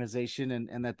organization,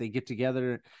 and that they get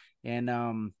together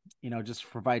and just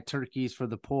provide turkeys for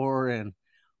the poor and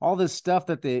all this stuff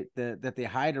that they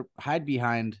hide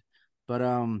behind. But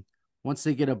once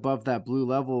they get above that blue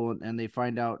level and they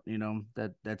find out,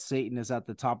 that Satan is at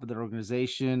the top of their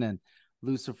organization, and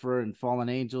Lucifer and fallen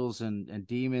angels and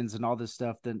demons and all this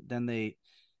stuff, then they,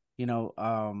 you know,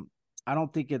 I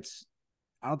don't think it's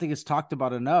talked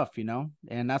about enough,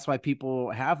 and that's why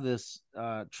people have this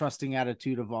trusting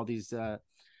attitude of all these.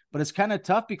 But it's kind of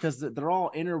tough because they're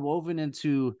all interwoven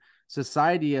into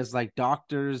society as like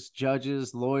doctors,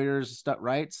 judges, lawyers, stuff,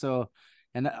 right? So,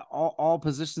 and all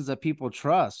positions that people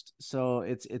trust. So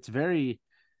it's very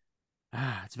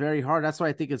it's very hard. That's why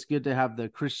I think it's good to have the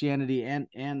Christianity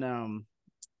and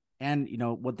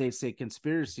what they say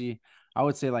conspiracy. I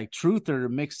would say like truth are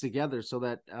mixed together so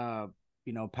that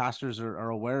pastors are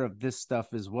aware of this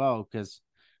stuff as well, because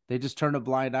they just turn a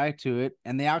blind eye to it.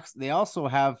 And they also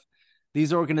have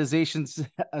these organizations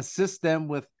assist them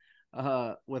with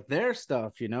their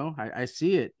stuff. I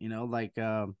see it, like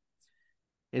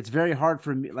it's very hard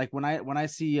for me, like when I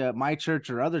see my church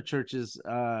or other churches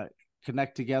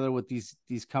connect together with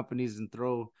these companies and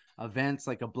throw events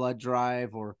like a blood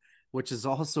drive, or which is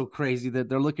also crazy that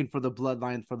they're looking for the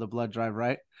bloodline for the blood drive,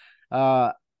 right?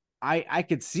 uh I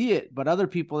could see it, but other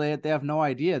people, they have no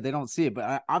idea, they don't see it.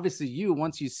 But obviously,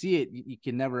 once you see it, you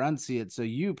can never unsee it. So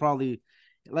you probably,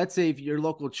 let's say if your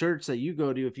local church that you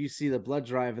go to, if you see the blood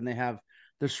drive and they have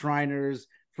the Shriners,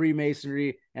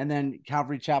 Freemasonry, and then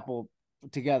Calvary Chapel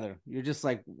together, you're just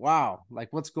like, wow, like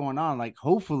what's going on? Like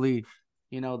hopefully,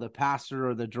 the pastor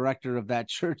or the director of that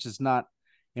church is not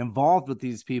involved with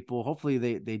these people. Hopefully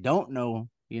they don't know,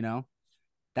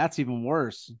 that's even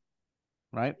worse,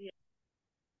 right? Yeah.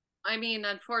 I mean,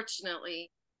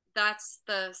 unfortunately, that's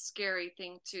the scary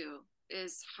thing too,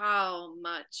 is um,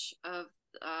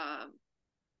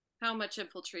 how much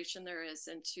infiltration there is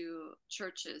into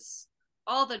churches,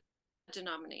 all the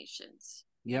denominations.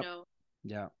 Yep.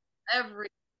 Yeah. Every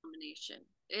denomination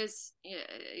is,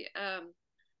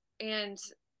 and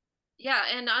yeah,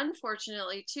 and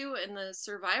unfortunately too, in the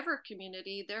survivor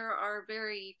community, there are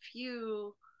very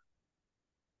few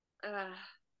uh,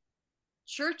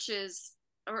 churches,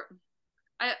 or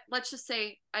let's just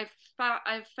say I've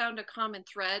found a common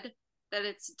thread, that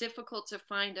it's difficult to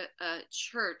find a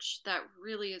church that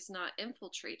really is not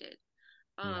infiltrated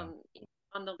Yeah.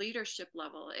 on the leadership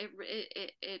level. It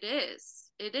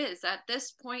is at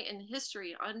this point in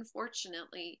history,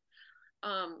 unfortunately.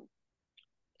 um,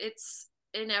 it's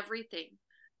in everything.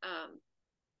 um,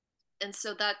 and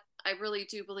so that, I really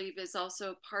do believe, is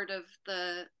also part of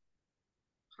the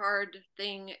hard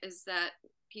thing, is that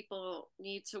people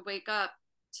need to wake up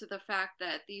to the fact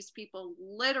that these people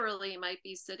literally might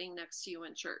be sitting next to you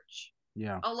in church.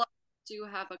 Yeah. A lot do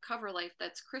have a cover life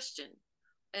that's Christian,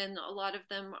 and a lot of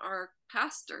them are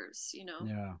pastors.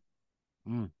 Yeah.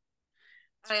 Mm,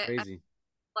 it's I crazy.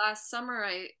 last summer,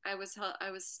 I was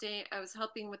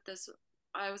helping with this.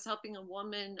 I was helping a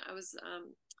woman. I was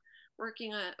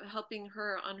helping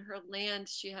her on her land.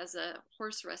 She has a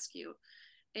horse rescue,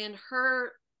 and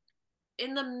her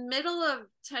in the middle of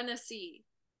Tennessee,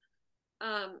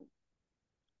 um,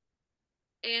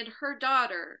 and her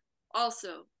daughter,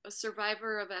 also a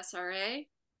survivor of SRA.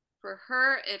 For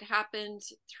her, it happened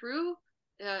through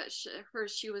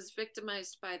she was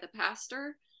victimized by the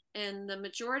pastor, and the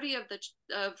majority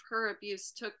of her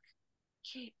abuse took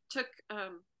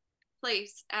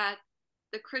place at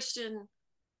the Christian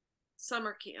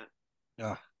summer camp,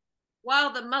 Ugh.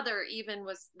 while the mother even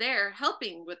was there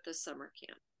helping with the summer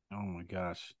camp. Oh my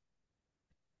gosh.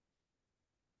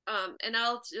 And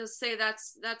I'll just say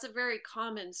that's a very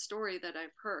common story that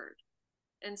I've heard.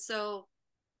 And so,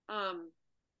 um,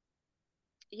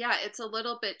 yeah, it's a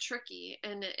little bit tricky,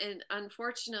 and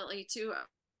unfortunately too.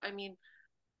 I mean,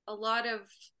 a lot of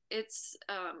it's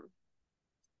um,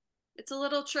 it's a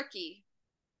little tricky,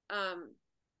 um,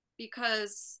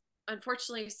 because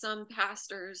unfortunately some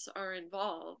pastors are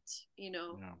involved.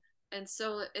 Yeah. And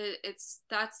so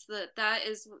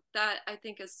that I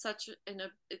think is such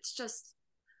it's just,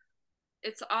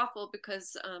 it's awful,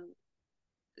 because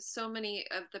so many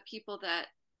of the people that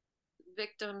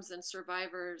victims and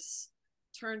survivors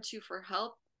turn to for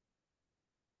help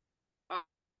are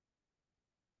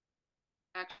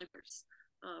actors.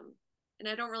 Um, and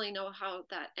I don't really know how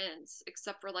that ends,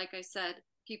 except for, like I said,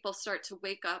 people start to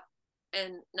wake up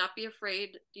and not be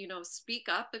afraid. Speak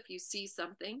up if you see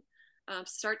something.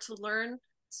 Start to learn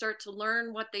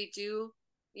what they do.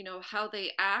 How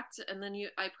they act, and then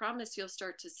I promise you'll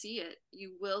start to see it.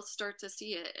 You will start to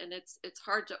see it, and it's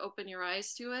hard to open your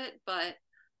eyes to it. But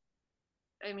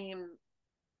I mean,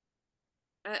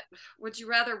 uh, would you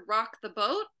rather rock the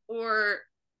boat, or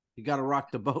You got to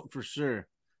rock the boat for sure.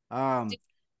 Um,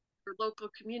 your local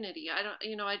community. I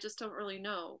don't, I just don't really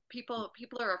know. People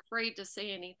are afraid to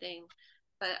say anything,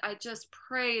 but I just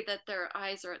pray that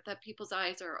that people's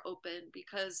eyes are open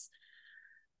because,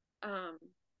 um,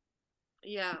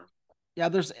 yeah, Yeah,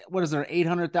 there's what is there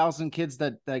 800,000 kids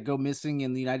that go missing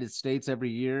in the United States every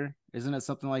year? Isn't it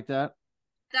something like that?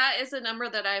 that is a number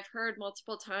that I've heard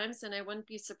multiple times, and I wouldn't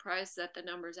be surprised that the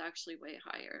number is actually way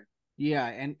higher. Yeah,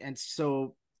 and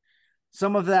so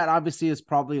some of that obviously is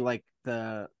probably like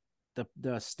the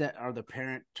step or the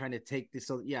parent trying to take this.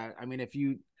 So yeah, I mean, if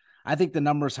you, I think the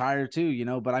number's higher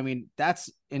too, but I mean that's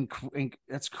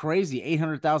crazy,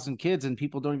 800,000 kids, and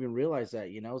people don't even realize that.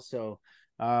 So,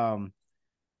 um,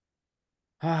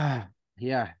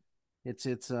 yeah,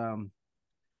 it's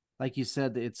like you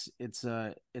said,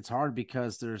 it's hard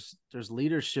because there's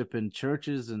leadership in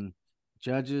churches and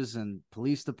judges and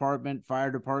police department,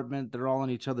 fire department. They're all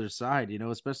on each other's side,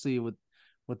 especially with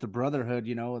the brotherhood,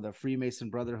 the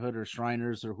Freemason brotherhood or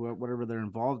Shriners or whatever they're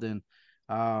involved in.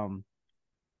 Um,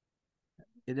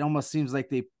 it almost seems like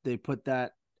they put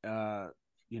that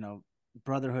you know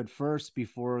brotherhood first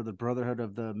before the brotherhood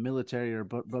of the military or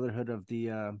brotherhood of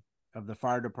the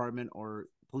fire department or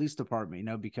police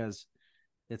department, because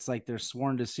it's like they're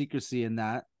sworn to secrecy in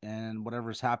that, and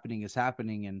whatever's happening is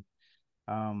happening. And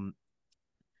um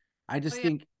I Oh just yeah,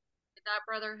 think, that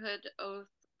brotherhood oath,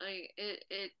 like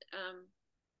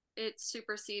it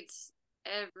supersedes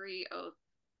every oath,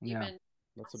 yeah, even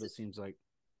that's what it seems like.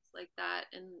 like that,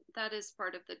 and that is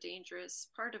part of the dangerous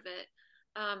part of it.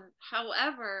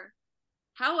 However,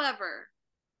 however,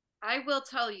 I will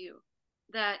tell you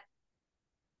that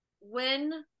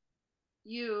when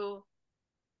you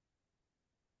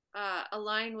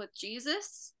align with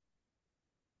Jesus,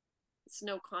 it's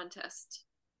no contest.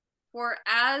 For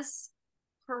as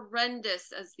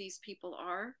horrendous as these people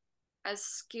are, as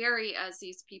scary as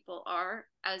these people are,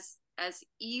 as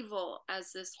evil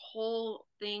as this whole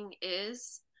thing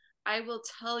is, I will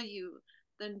tell you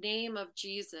the name of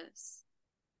Jesus,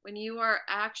 when you are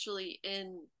actually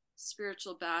in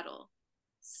spiritual battle,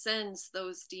 sends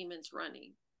those demons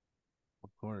running. Of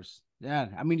course, yeah,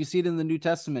 I mean, you see it in the New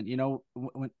Testament, oh,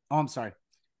 I'm sorry,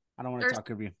 I don't want to There's,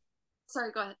 talk over you.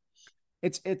 sorry, go ahead.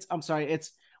 It's I'm sorry,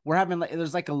 it's we're having like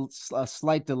there's like a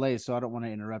slight delay, so I don't want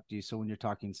to interrupt you. So when you're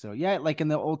talking, so yeah, like in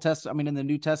the Old Testament, I mean in the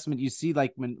New Testament, you see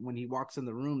like when he walks in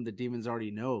the room, the demons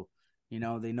already know,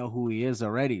 they know who he is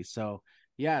already. So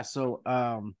yeah,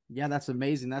 yeah, that's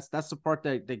amazing. That's the part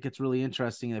that gets really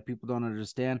interesting that people don't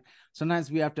understand.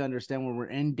 Sometimes we have to understand when we're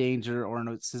in danger or in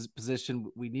a position,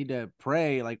 we need to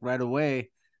pray like right away.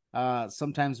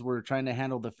 Sometimes we're trying to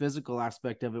handle the physical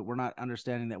aspect of it. We're not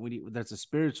understanding that that's a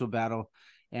spiritual battle,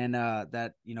 and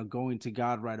that going to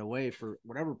God right away for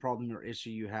whatever problem or issue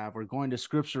you have, or going to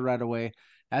Scripture right away,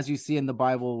 as you see in the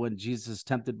Bible when Jesus is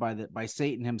tempted by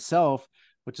Satan himself,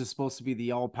 which is supposed to be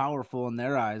the all powerful in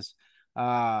their eyes.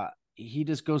 He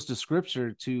just goes to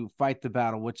Scripture to fight the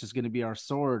battle, which is going to be our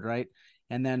sword, right?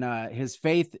 And then his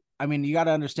faith. I mean, you got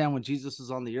to understand when Jesus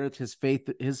was on the earth, his faith,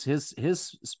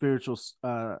 his spiritual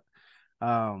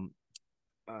um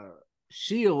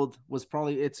shield was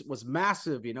probably it was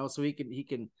massive, so he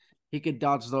can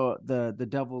dodge the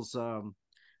devil's a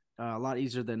lot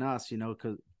easier than us,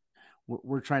 because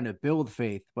we're trying to build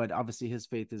faith, but obviously his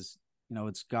faith is,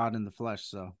 it's God in the flesh.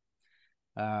 So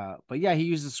but yeah, he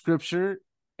uses Scripture,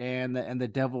 and the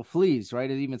devil flees, right?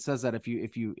 It even says that if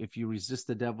you resist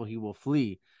the devil, he will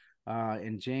flee,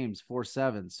 in James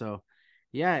 4:7. So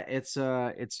yeah,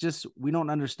 it's just we don't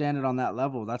understand it on that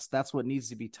level. That's what needs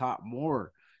to be taught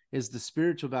more, is the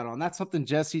spiritual battle. And that's something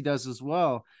Jesse does as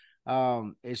well.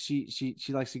 Is she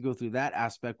likes to go through that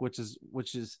aspect, which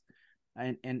is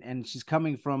and she's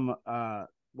coming from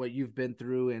what you've been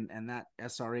through, and that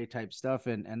SRA type stuff,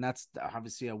 and that's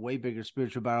obviously a way bigger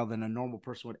spiritual battle than a normal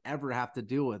person would ever have to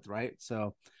deal with, right?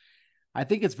 So I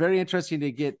think it's very interesting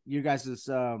to get you guys'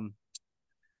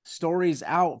 stories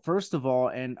out, first of all,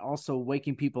 and also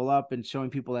waking people up and showing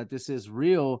people that this is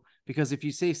real. Because if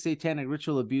you say satanic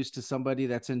ritual abuse to somebody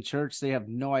that's in church, they have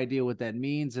no idea what that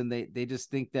means, and they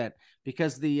just think that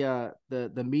because the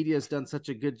media has done such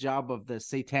a good job of the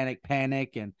satanic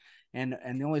panic, and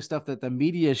the only stuff that the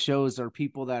media shows are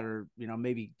people that are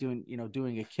maybe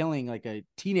doing a killing, like a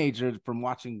teenager from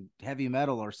watching heavy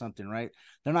metal or something, right?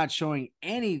 They're not showing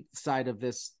any side of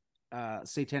this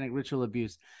satanic ritual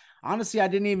abuse. Honestly, I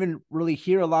didn't even really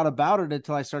hear a lot about it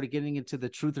until I started getting into the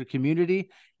truther community,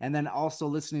 and then also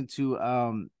listening to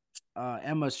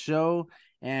Emma's show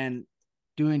and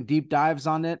doing deep dives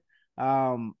on it.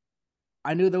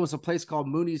 I knew there was a place called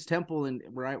Mooney's Temple in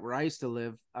where I used to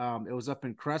live. It was up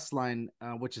in Crestline,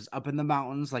 which is up in the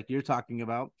mountains, like you're talking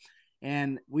about.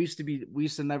 And we used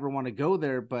to never want to go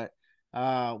there, but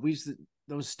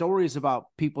those stories about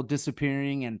people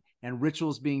disappearing and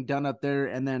rituals being done up there.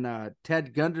 And then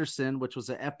Ted Gunderson, which was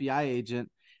an FBI agent,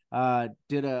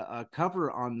 did a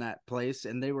cover on that place,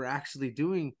 and they were actually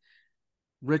doing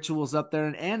rituals up there,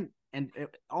 and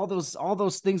all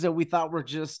those things that we thought were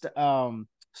just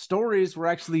stories were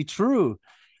actually true.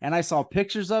 And I saw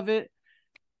pictures of it,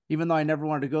 even though I never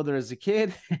wanted to go there as a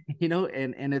kid,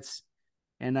 it's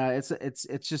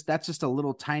just, that's just a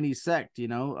little tiny sect,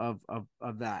 of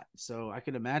that. So I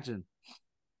could imagine.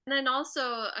 And then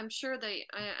also, I'm sure that,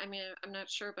 I mean, I'm not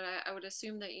sure, but I would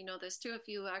assume that you know this too, if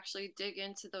you actually dig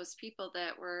into those people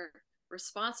that were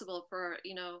responsible for,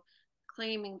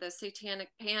 claiming the satanic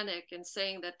panic and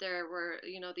saying that there were,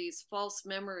 these false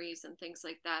memories and things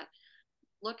like that.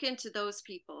 Look into those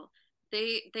people.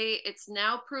 It's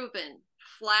now proven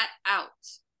flat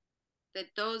out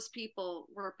that those people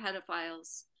were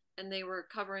pedophiles and they were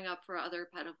covering up for other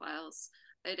pedophiles.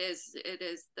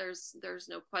 There's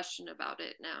no question about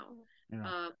it now.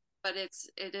 Yeah. But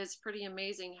it is pretty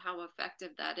amazing how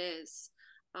effective that is.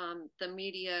 The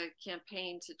media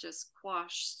campaign to just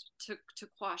quash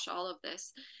all of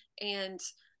this. And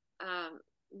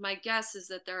my guess is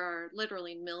that there are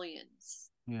literally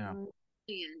Yeah.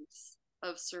 millions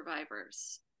of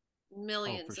survivors, Oh, for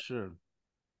millions. sure.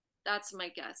 That's my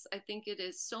guess. I think it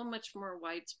is so much more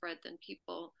widespread than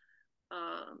people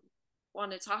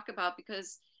want to talk about,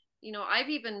 because I've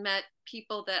even met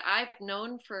people that I've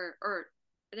known or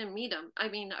I didn't meet them, I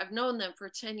mean, I've known them for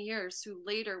 10 years, who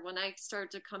later, when I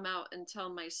started to come out and tell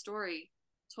my story,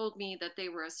 told me that they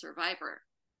were a survivor,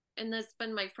 and that's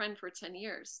been my friend for 10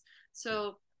 years.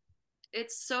 So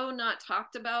it's so not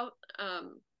talked about.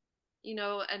 And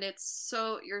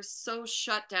you're so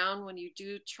shut down when you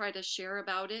do try to share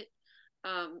about it,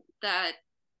 that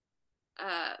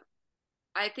uh,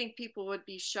 I think people would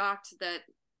be shocked that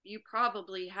you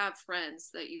probably have friends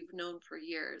that you've known for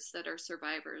years that are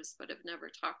survivors, but have never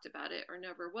talked about it or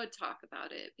never would talk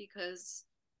about it because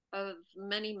of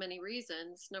many, many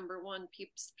reasons. Number one,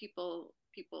 people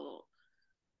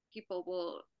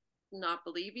will not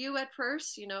believe you at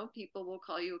first. People will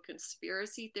call you a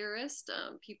conspiracy theorist.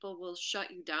 People will shut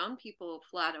you down. People will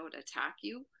flat out attack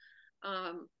you.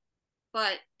 Um,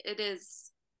 but it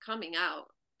is coming out,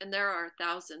 and there are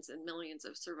thousands and millions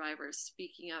of survivors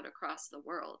speaking out across the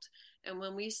world. And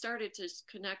when we started to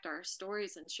connect our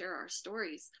stories and share our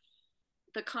stories,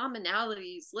 the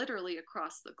commonalities literally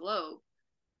across the globe,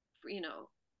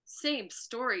 same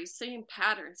stories, same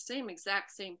patterns, same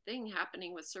thing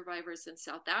happening with survivors in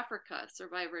South Africa,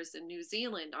 survivors in New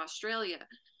Zealand, Australia,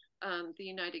 the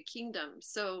United Kingdom.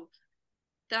 So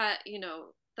that,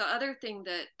 the other thing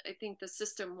that I think the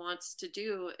system wants to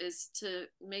do is to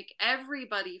make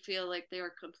everybody feel like they are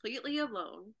completely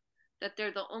alone, that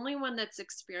they're the only one that's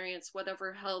experienced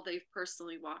whatever hell they've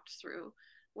personally walked through,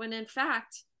 when in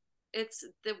fact it's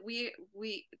that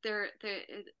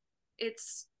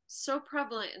it's so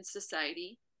prevalent in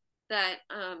society that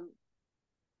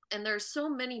and there's so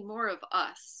many more of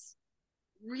us.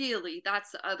 Really,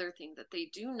 that's the other thing that they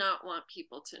do not want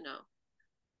people to know.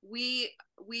 We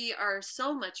are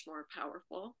so much more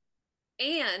powerful,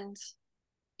 and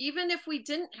even if we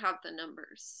didn't have the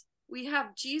numbers, we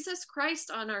have Jesus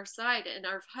Christ on our side and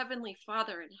our heavenly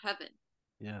Father in heaven.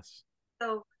 Yes.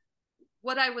 So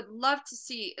what I would love to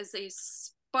see is a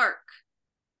spark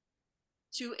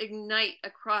to ignite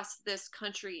across this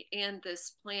country and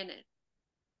this planet.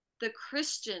 The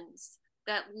Christians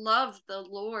that love the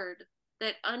Lord,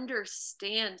 that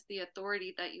understand the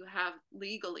authority that you have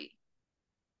legally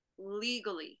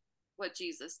what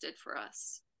Jesus did for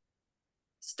us.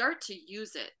 Start to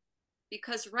use it,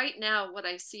 because right now what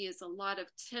I see is a lot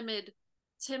of timid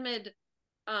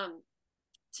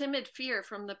fear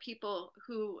from the people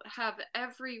who have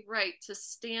every right to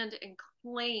stand and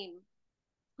claim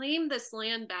this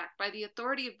land back by the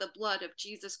authority of the blood of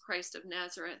Jesus Christ of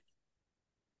Nazareth.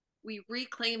 We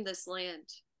reclaim this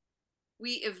land.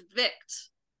 We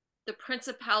evict the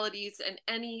principalities and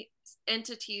any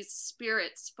entities,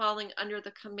 spirits falling under the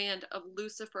command of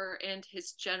Lucifer and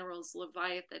his generals,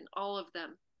 Leviathan, all of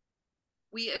them.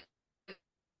 We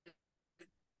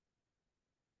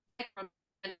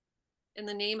in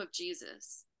the name of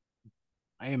Jesus.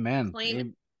 Amen.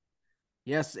 Claim.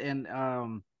 Yes, and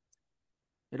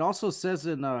it also says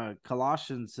in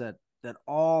Colossians that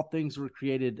all things were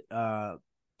created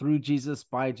through Jesus,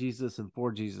 by Jesus, and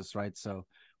for Jesus, right? So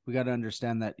we got to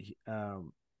understand that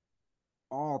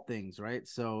all things, right?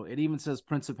 So it even says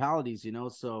principalities,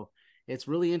 so it's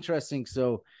really interesting.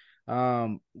 So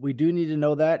We do need to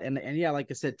know that. And yeah, like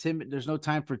I said, there's no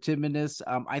time for timidness.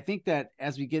 I think that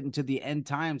as we get into the end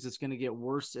times, it's going to get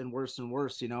worse and worse and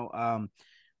worse.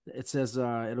 It says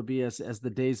it'll be as the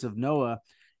days of Noah,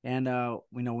 and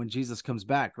we know when Jesus comes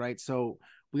back, right? So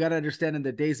we got to understand in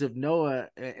the days of Noah,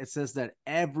 it says that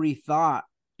every thought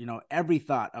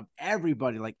of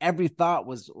everybody, like every thought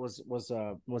was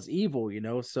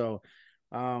evil, So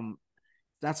um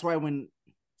that's why when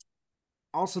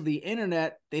also the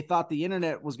internet, they thought the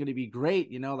internet was going to be great,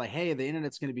 like, hey, the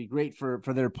internet's going to be great for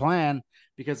their plan,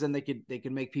 because then they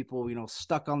could make people,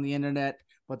 stuck on the internet.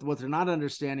 But what they're not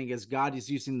understanding is God is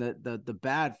using the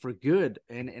bad for good,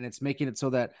 and it's making it so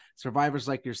that survivors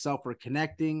like yourself are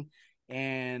connecting,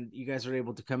 and you guys are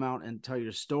able to come out and tell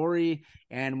your story.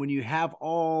 And when you have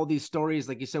all these stories,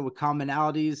 like you said, with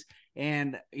commonalities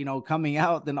and coming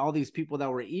out, then all these people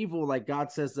that were evil, like God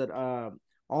says that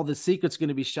all the secrets going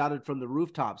to be shouted from the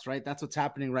rooftops, right? That's what's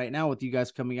happening right now with you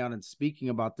guys coming out and speaking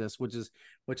about this, which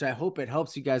I hope it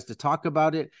helps you guys to talk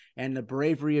about it. And the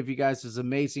bravery of you guys is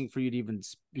amazing for you to even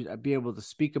be able to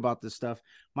speak about this stuff.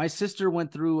 My sister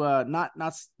went through not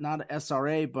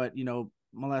SRA, but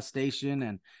molestation,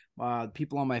 and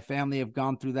people in my family have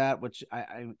gone through that, which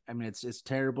I mean, it's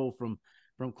terrible from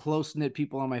close knit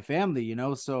people in my family,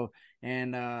 So,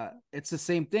 and it's the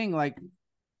same thing. Like,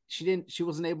 she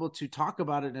wasn't able to talk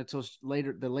about it until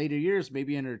the later years,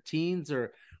 maybe in her teens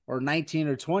or 19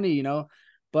 or 20,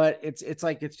 but it's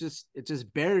like it's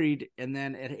just buried, and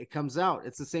then it comes out.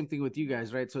 It's the same thing with you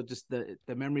guys, right? So just the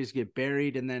memories get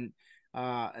buried, and then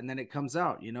it comes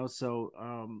out,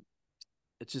 So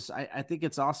it's just, I think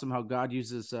it's awesome how God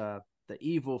uses the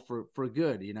evil for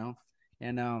good,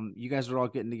 And you guys are all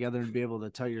getting together and be able to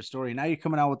tell your story. Now you're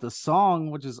coming out with a song,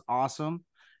 which is awesome.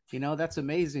 That's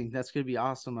amazing. That's gonna be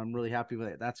awesome. I'm really happy with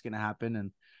it. That's gonna happen.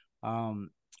 And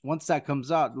once that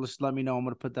comes out, just let me know. I'm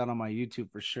gonna put that on my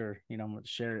YouTube for sure. I'm gonna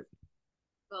share it.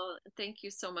 Well, thank you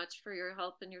so much for your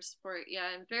help and your support. Yeah,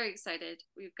 I'm very excited.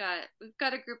 We've got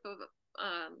a group of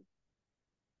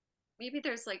maybe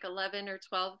there's like 11 or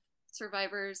 12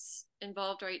 survivors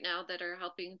involved right now that are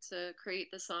helping to create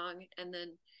the song. And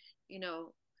then, you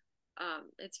know,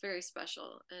 it's very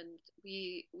special. And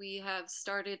we have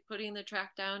started putting the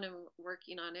track down and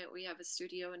working on it. We have a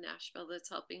studio in Nashville that's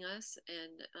helping us,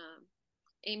 and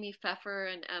Amy Pfeffer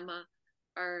and Emma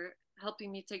are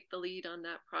helping me take the lead on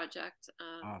that project.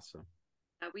 Awesome.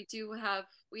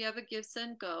 We have a give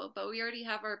send go, but we already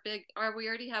have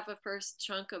a first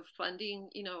chunk of funding.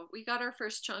 We got our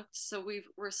first chunk, so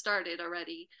we're started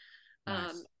already. Um,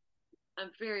 Nice.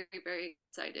 I'm very very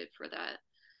excited for that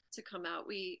to come out.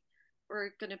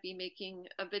 We're going to be making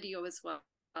a video as well,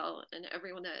 and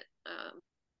everyone that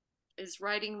is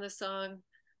writing the song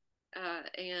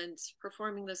and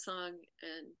performing the song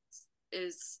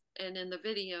and in the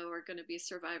video are going to be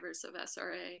survivors of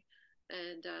SRA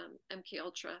and MK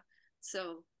Ultra.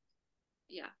 So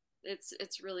yeah, it's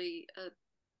really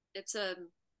it's a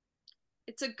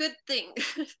it's a good thing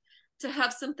to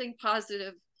have something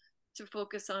positive to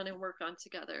focus on and work on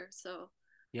together. So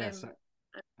Yes. I'm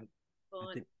I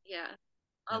going, think, yeah, yeah,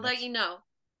 I'll let that's, you know.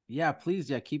 yeah, please.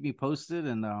 Yeah. Keep me posted.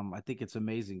 And I think it's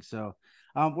amazing. So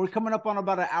we're coming up on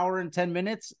about an hour and 10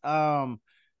 minutes. So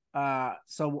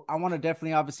I want to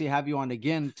definitely obviously have you on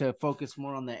again to focus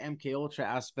more on the MK Ultra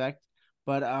aspect.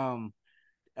 But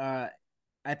uh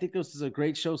I think this is a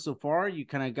great show so far. You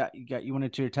kind of you went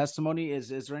into your testimony. Is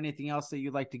there anything else that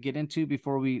you'd like to get into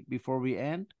before we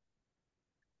end?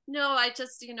 No, I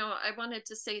just, I wanted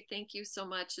to say thank you so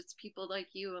much. It's people like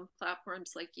you and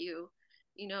platforms like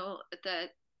that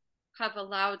have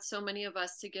allowed so many of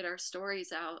us to get our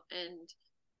stories out. And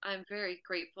I'm very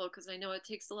grateful because I know it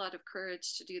takes a lot of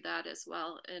courage to do that as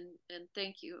well. And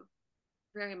thank you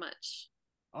very much.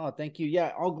 Oh, thank you.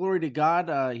 Yeah, all glory to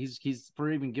God. He's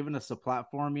for even giving us a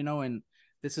platform, and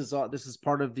this is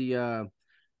part of the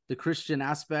Christian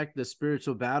aspect, the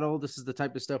spiritual battle. This is the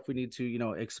type of stuff we need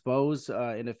to, expose.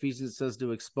 In Ephesians, it says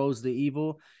to expose the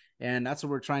evil. And that's what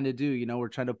we're trying to do. We're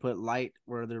trying to put light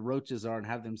where the roaches are and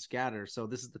have them scatter. So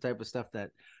this is the type of stuff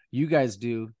that you guys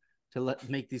do to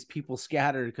make these people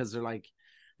scatter, because they're like,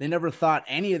 they never thought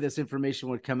any of this information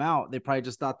would come out. They probably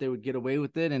just thought they would get away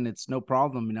with it and it's no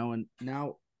problem, And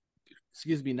now,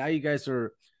 excuse me, now you guys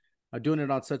are doing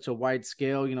it on such a wide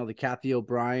scale. The Kathy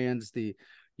O'Briens,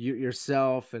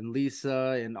 yourself and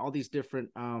Lisa and all these different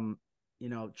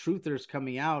truthers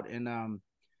coming out, and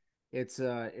it's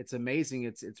amazing.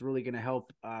 It's really going to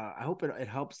help. I hope it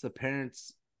helps the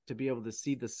parents to be able to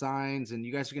see the signs, and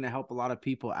you guys are going to help a lot of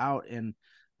people out,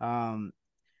 um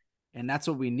and that's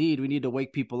what we need to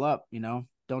wake people up.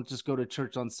 don't just go to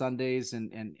church on Sundays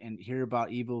and hear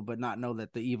about evil, but not know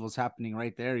that the evil's happening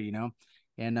right there,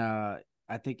 And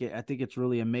I think it's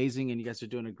really amazing, and you guys are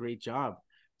doing a great job.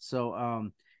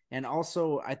 So and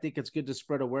also I think it's good to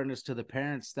spread awareness to the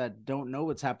parents that don't know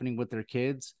what's happening with their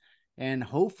kids, and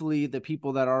hopefully the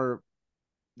people that are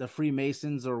the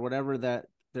Freemasons or whatever, that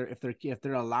if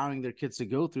they're allowing their kids to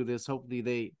go through this, hopefully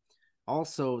they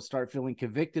also start feeling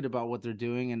convicted about what they're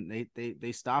doing, and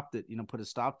they stopped it, put a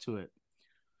stop to it.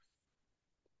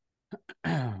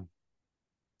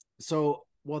 So,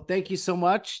 well, thank you so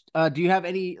much. Do you have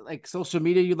any like social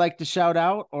media you'd like to shout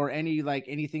out, or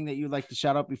anything that you'd like to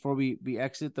shout out before we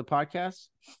exit the podcast?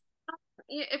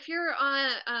 If you're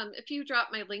on, if you drop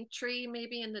my link tree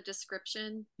maybe in the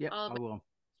description, Yep, I will.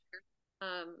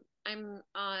 I'm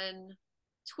on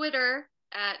Twitter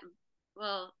at,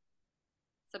 well,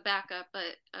 it's a backup,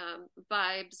 but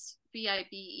Vibes,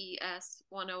 VIBES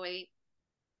 108.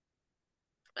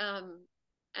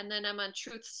 And then I'm on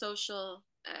Truth Social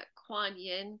at Quan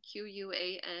Yin,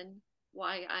 QUANYIN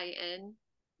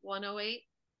 108.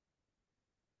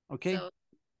 Okay. So,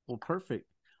 Well, perfect.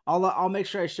 I'll make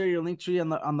sure I share your link tree on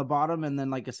the bottom, and then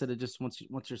like I said, it just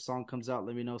once your song comes out,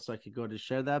 let me know so I could go to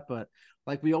share that. But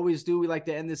like we always do, we like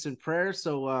to end this in prayer.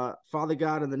 So Father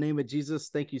God, in the name of Jesus,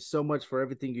 thank you so much for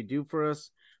everything you do for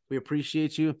us. We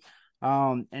appreciate you.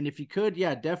 And if you could,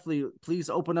 yeah, definitely please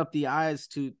open up the eyes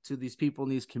to these people in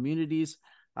these communities.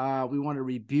 We want to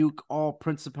rebuke all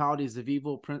principalities of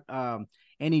evil,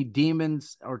 any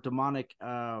demons or demonic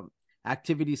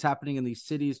activities happening in these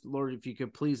cities. Lord, if you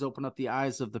could please open up the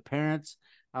eyes of the parents,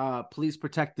 please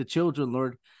protect the children,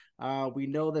 Lord. We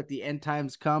know that the end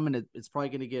times come, and it's probably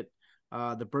going to get,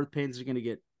 the birth pains are going to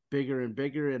get bigger and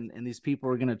bigger, and these people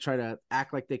are going to try to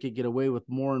act like they could get away with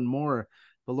more and more.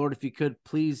 But Lord, if you could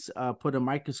please put a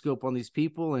microscope on these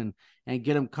people and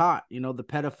get them caught, the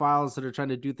pedophiles that are trying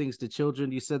to do things to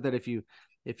children. You said that if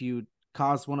you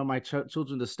cause one of my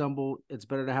children to stumble, it's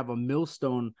better to have a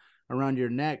millstone around your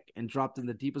neck and dropped in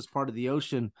the deepest part of the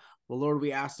ocean. Well, Lord,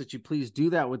 we ask that you please do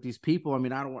that with these people. I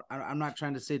mean, I'm not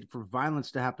trying to say for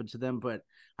violence to happen to them, but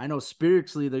I know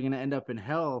spiritually they're going to end up in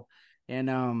hell.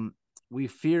 And we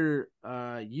fear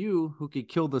you, who could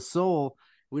kill the soul.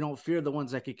 We don't fear the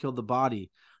ones that could kill the body.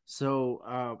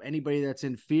 So anybody that's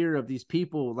in fear of these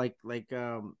people, like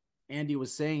Andi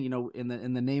was saying,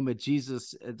 in the name of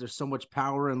Jesus, there's so much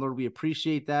power, and Lord, we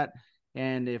appreciate that.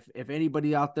 And if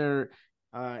anybody out there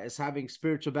is having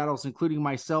spiritual battles, including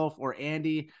myself or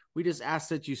Andi, we just ask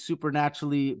that you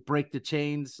supernaturally break the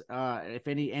chains. If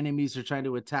any enemies are trying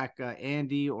to attack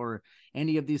Andi or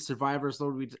any of these survivors,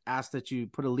 Lord, we ask that you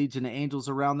put a legion of angels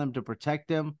around them to protect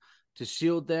them, to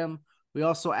shield them. We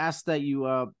also ask that you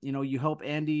help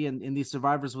Andi and these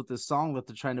survivors with this song that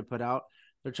they're trying to put out.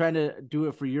 They're trying to do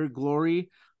it for your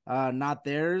glory, not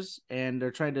theirs, and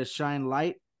they're trying to shine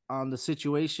light on the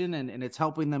situation, and it's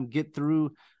helping them get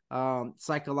through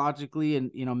psychologically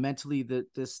and mentally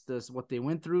this what they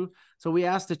went through. So we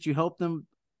ask that you help them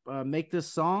make this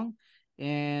song,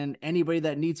 and anybody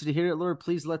that needs to hear it, Lord,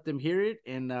 please let them hear it,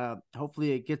 and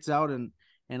hopefully it gets out, and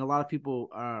a lot of people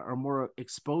are more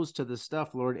exposed to this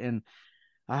stuff, Lord. And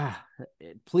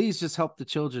please just help the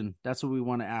children. That's what we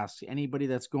want to ask. Anybody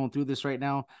that's going through this right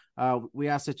now, we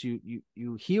ask that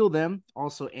you heal them.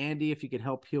 Also, Andi, if you could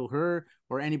help heal her,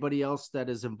 or anybody else that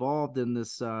is involved in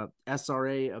this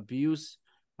SRA abuse.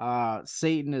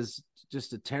 Satan is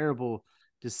just a terrible,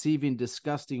 deceiving,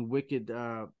 disgusting, wicked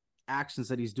actions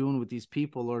that he's doing with these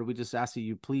people, Lord. We just ask that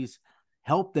you please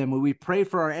help them. We pray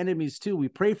for our enemies too. We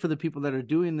pray for the people that are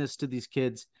doing this to these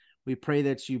kids. We pray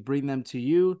that you bring them to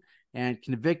you and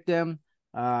convict them,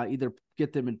 either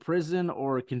get them in prison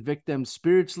or convict them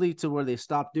spiritually to where they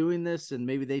stop doing this, and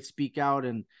maybe they speak out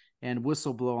and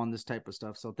whistleblow on this type of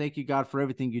stuff. So thank you, God, for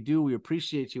everything you do. We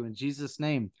appreciate you in Jesus'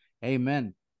 name.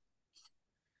 Amen.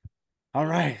 All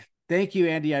right. Thank you,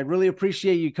 Andi. I really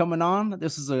appreciate you coming on.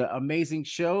 This is an amazing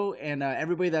show. And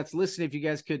everybody that's listening, if you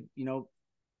guys could,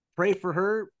 pray for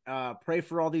her, pray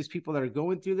for all these people that are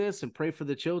going through this, and pray for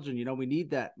the children. We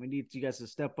need that. We need you guys to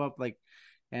step up.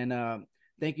 And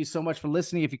thank you so much for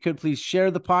listening. If you could please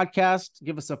share the podcast,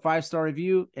 give us a 5-star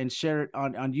review, and share it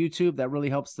on YouTube. That really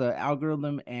helps the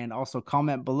algorithm. And also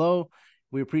comment below.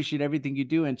 We appreciate everything you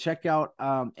do. And check out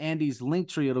Andi's link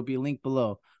tree. It'll be linked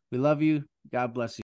below. We love you. God bless you.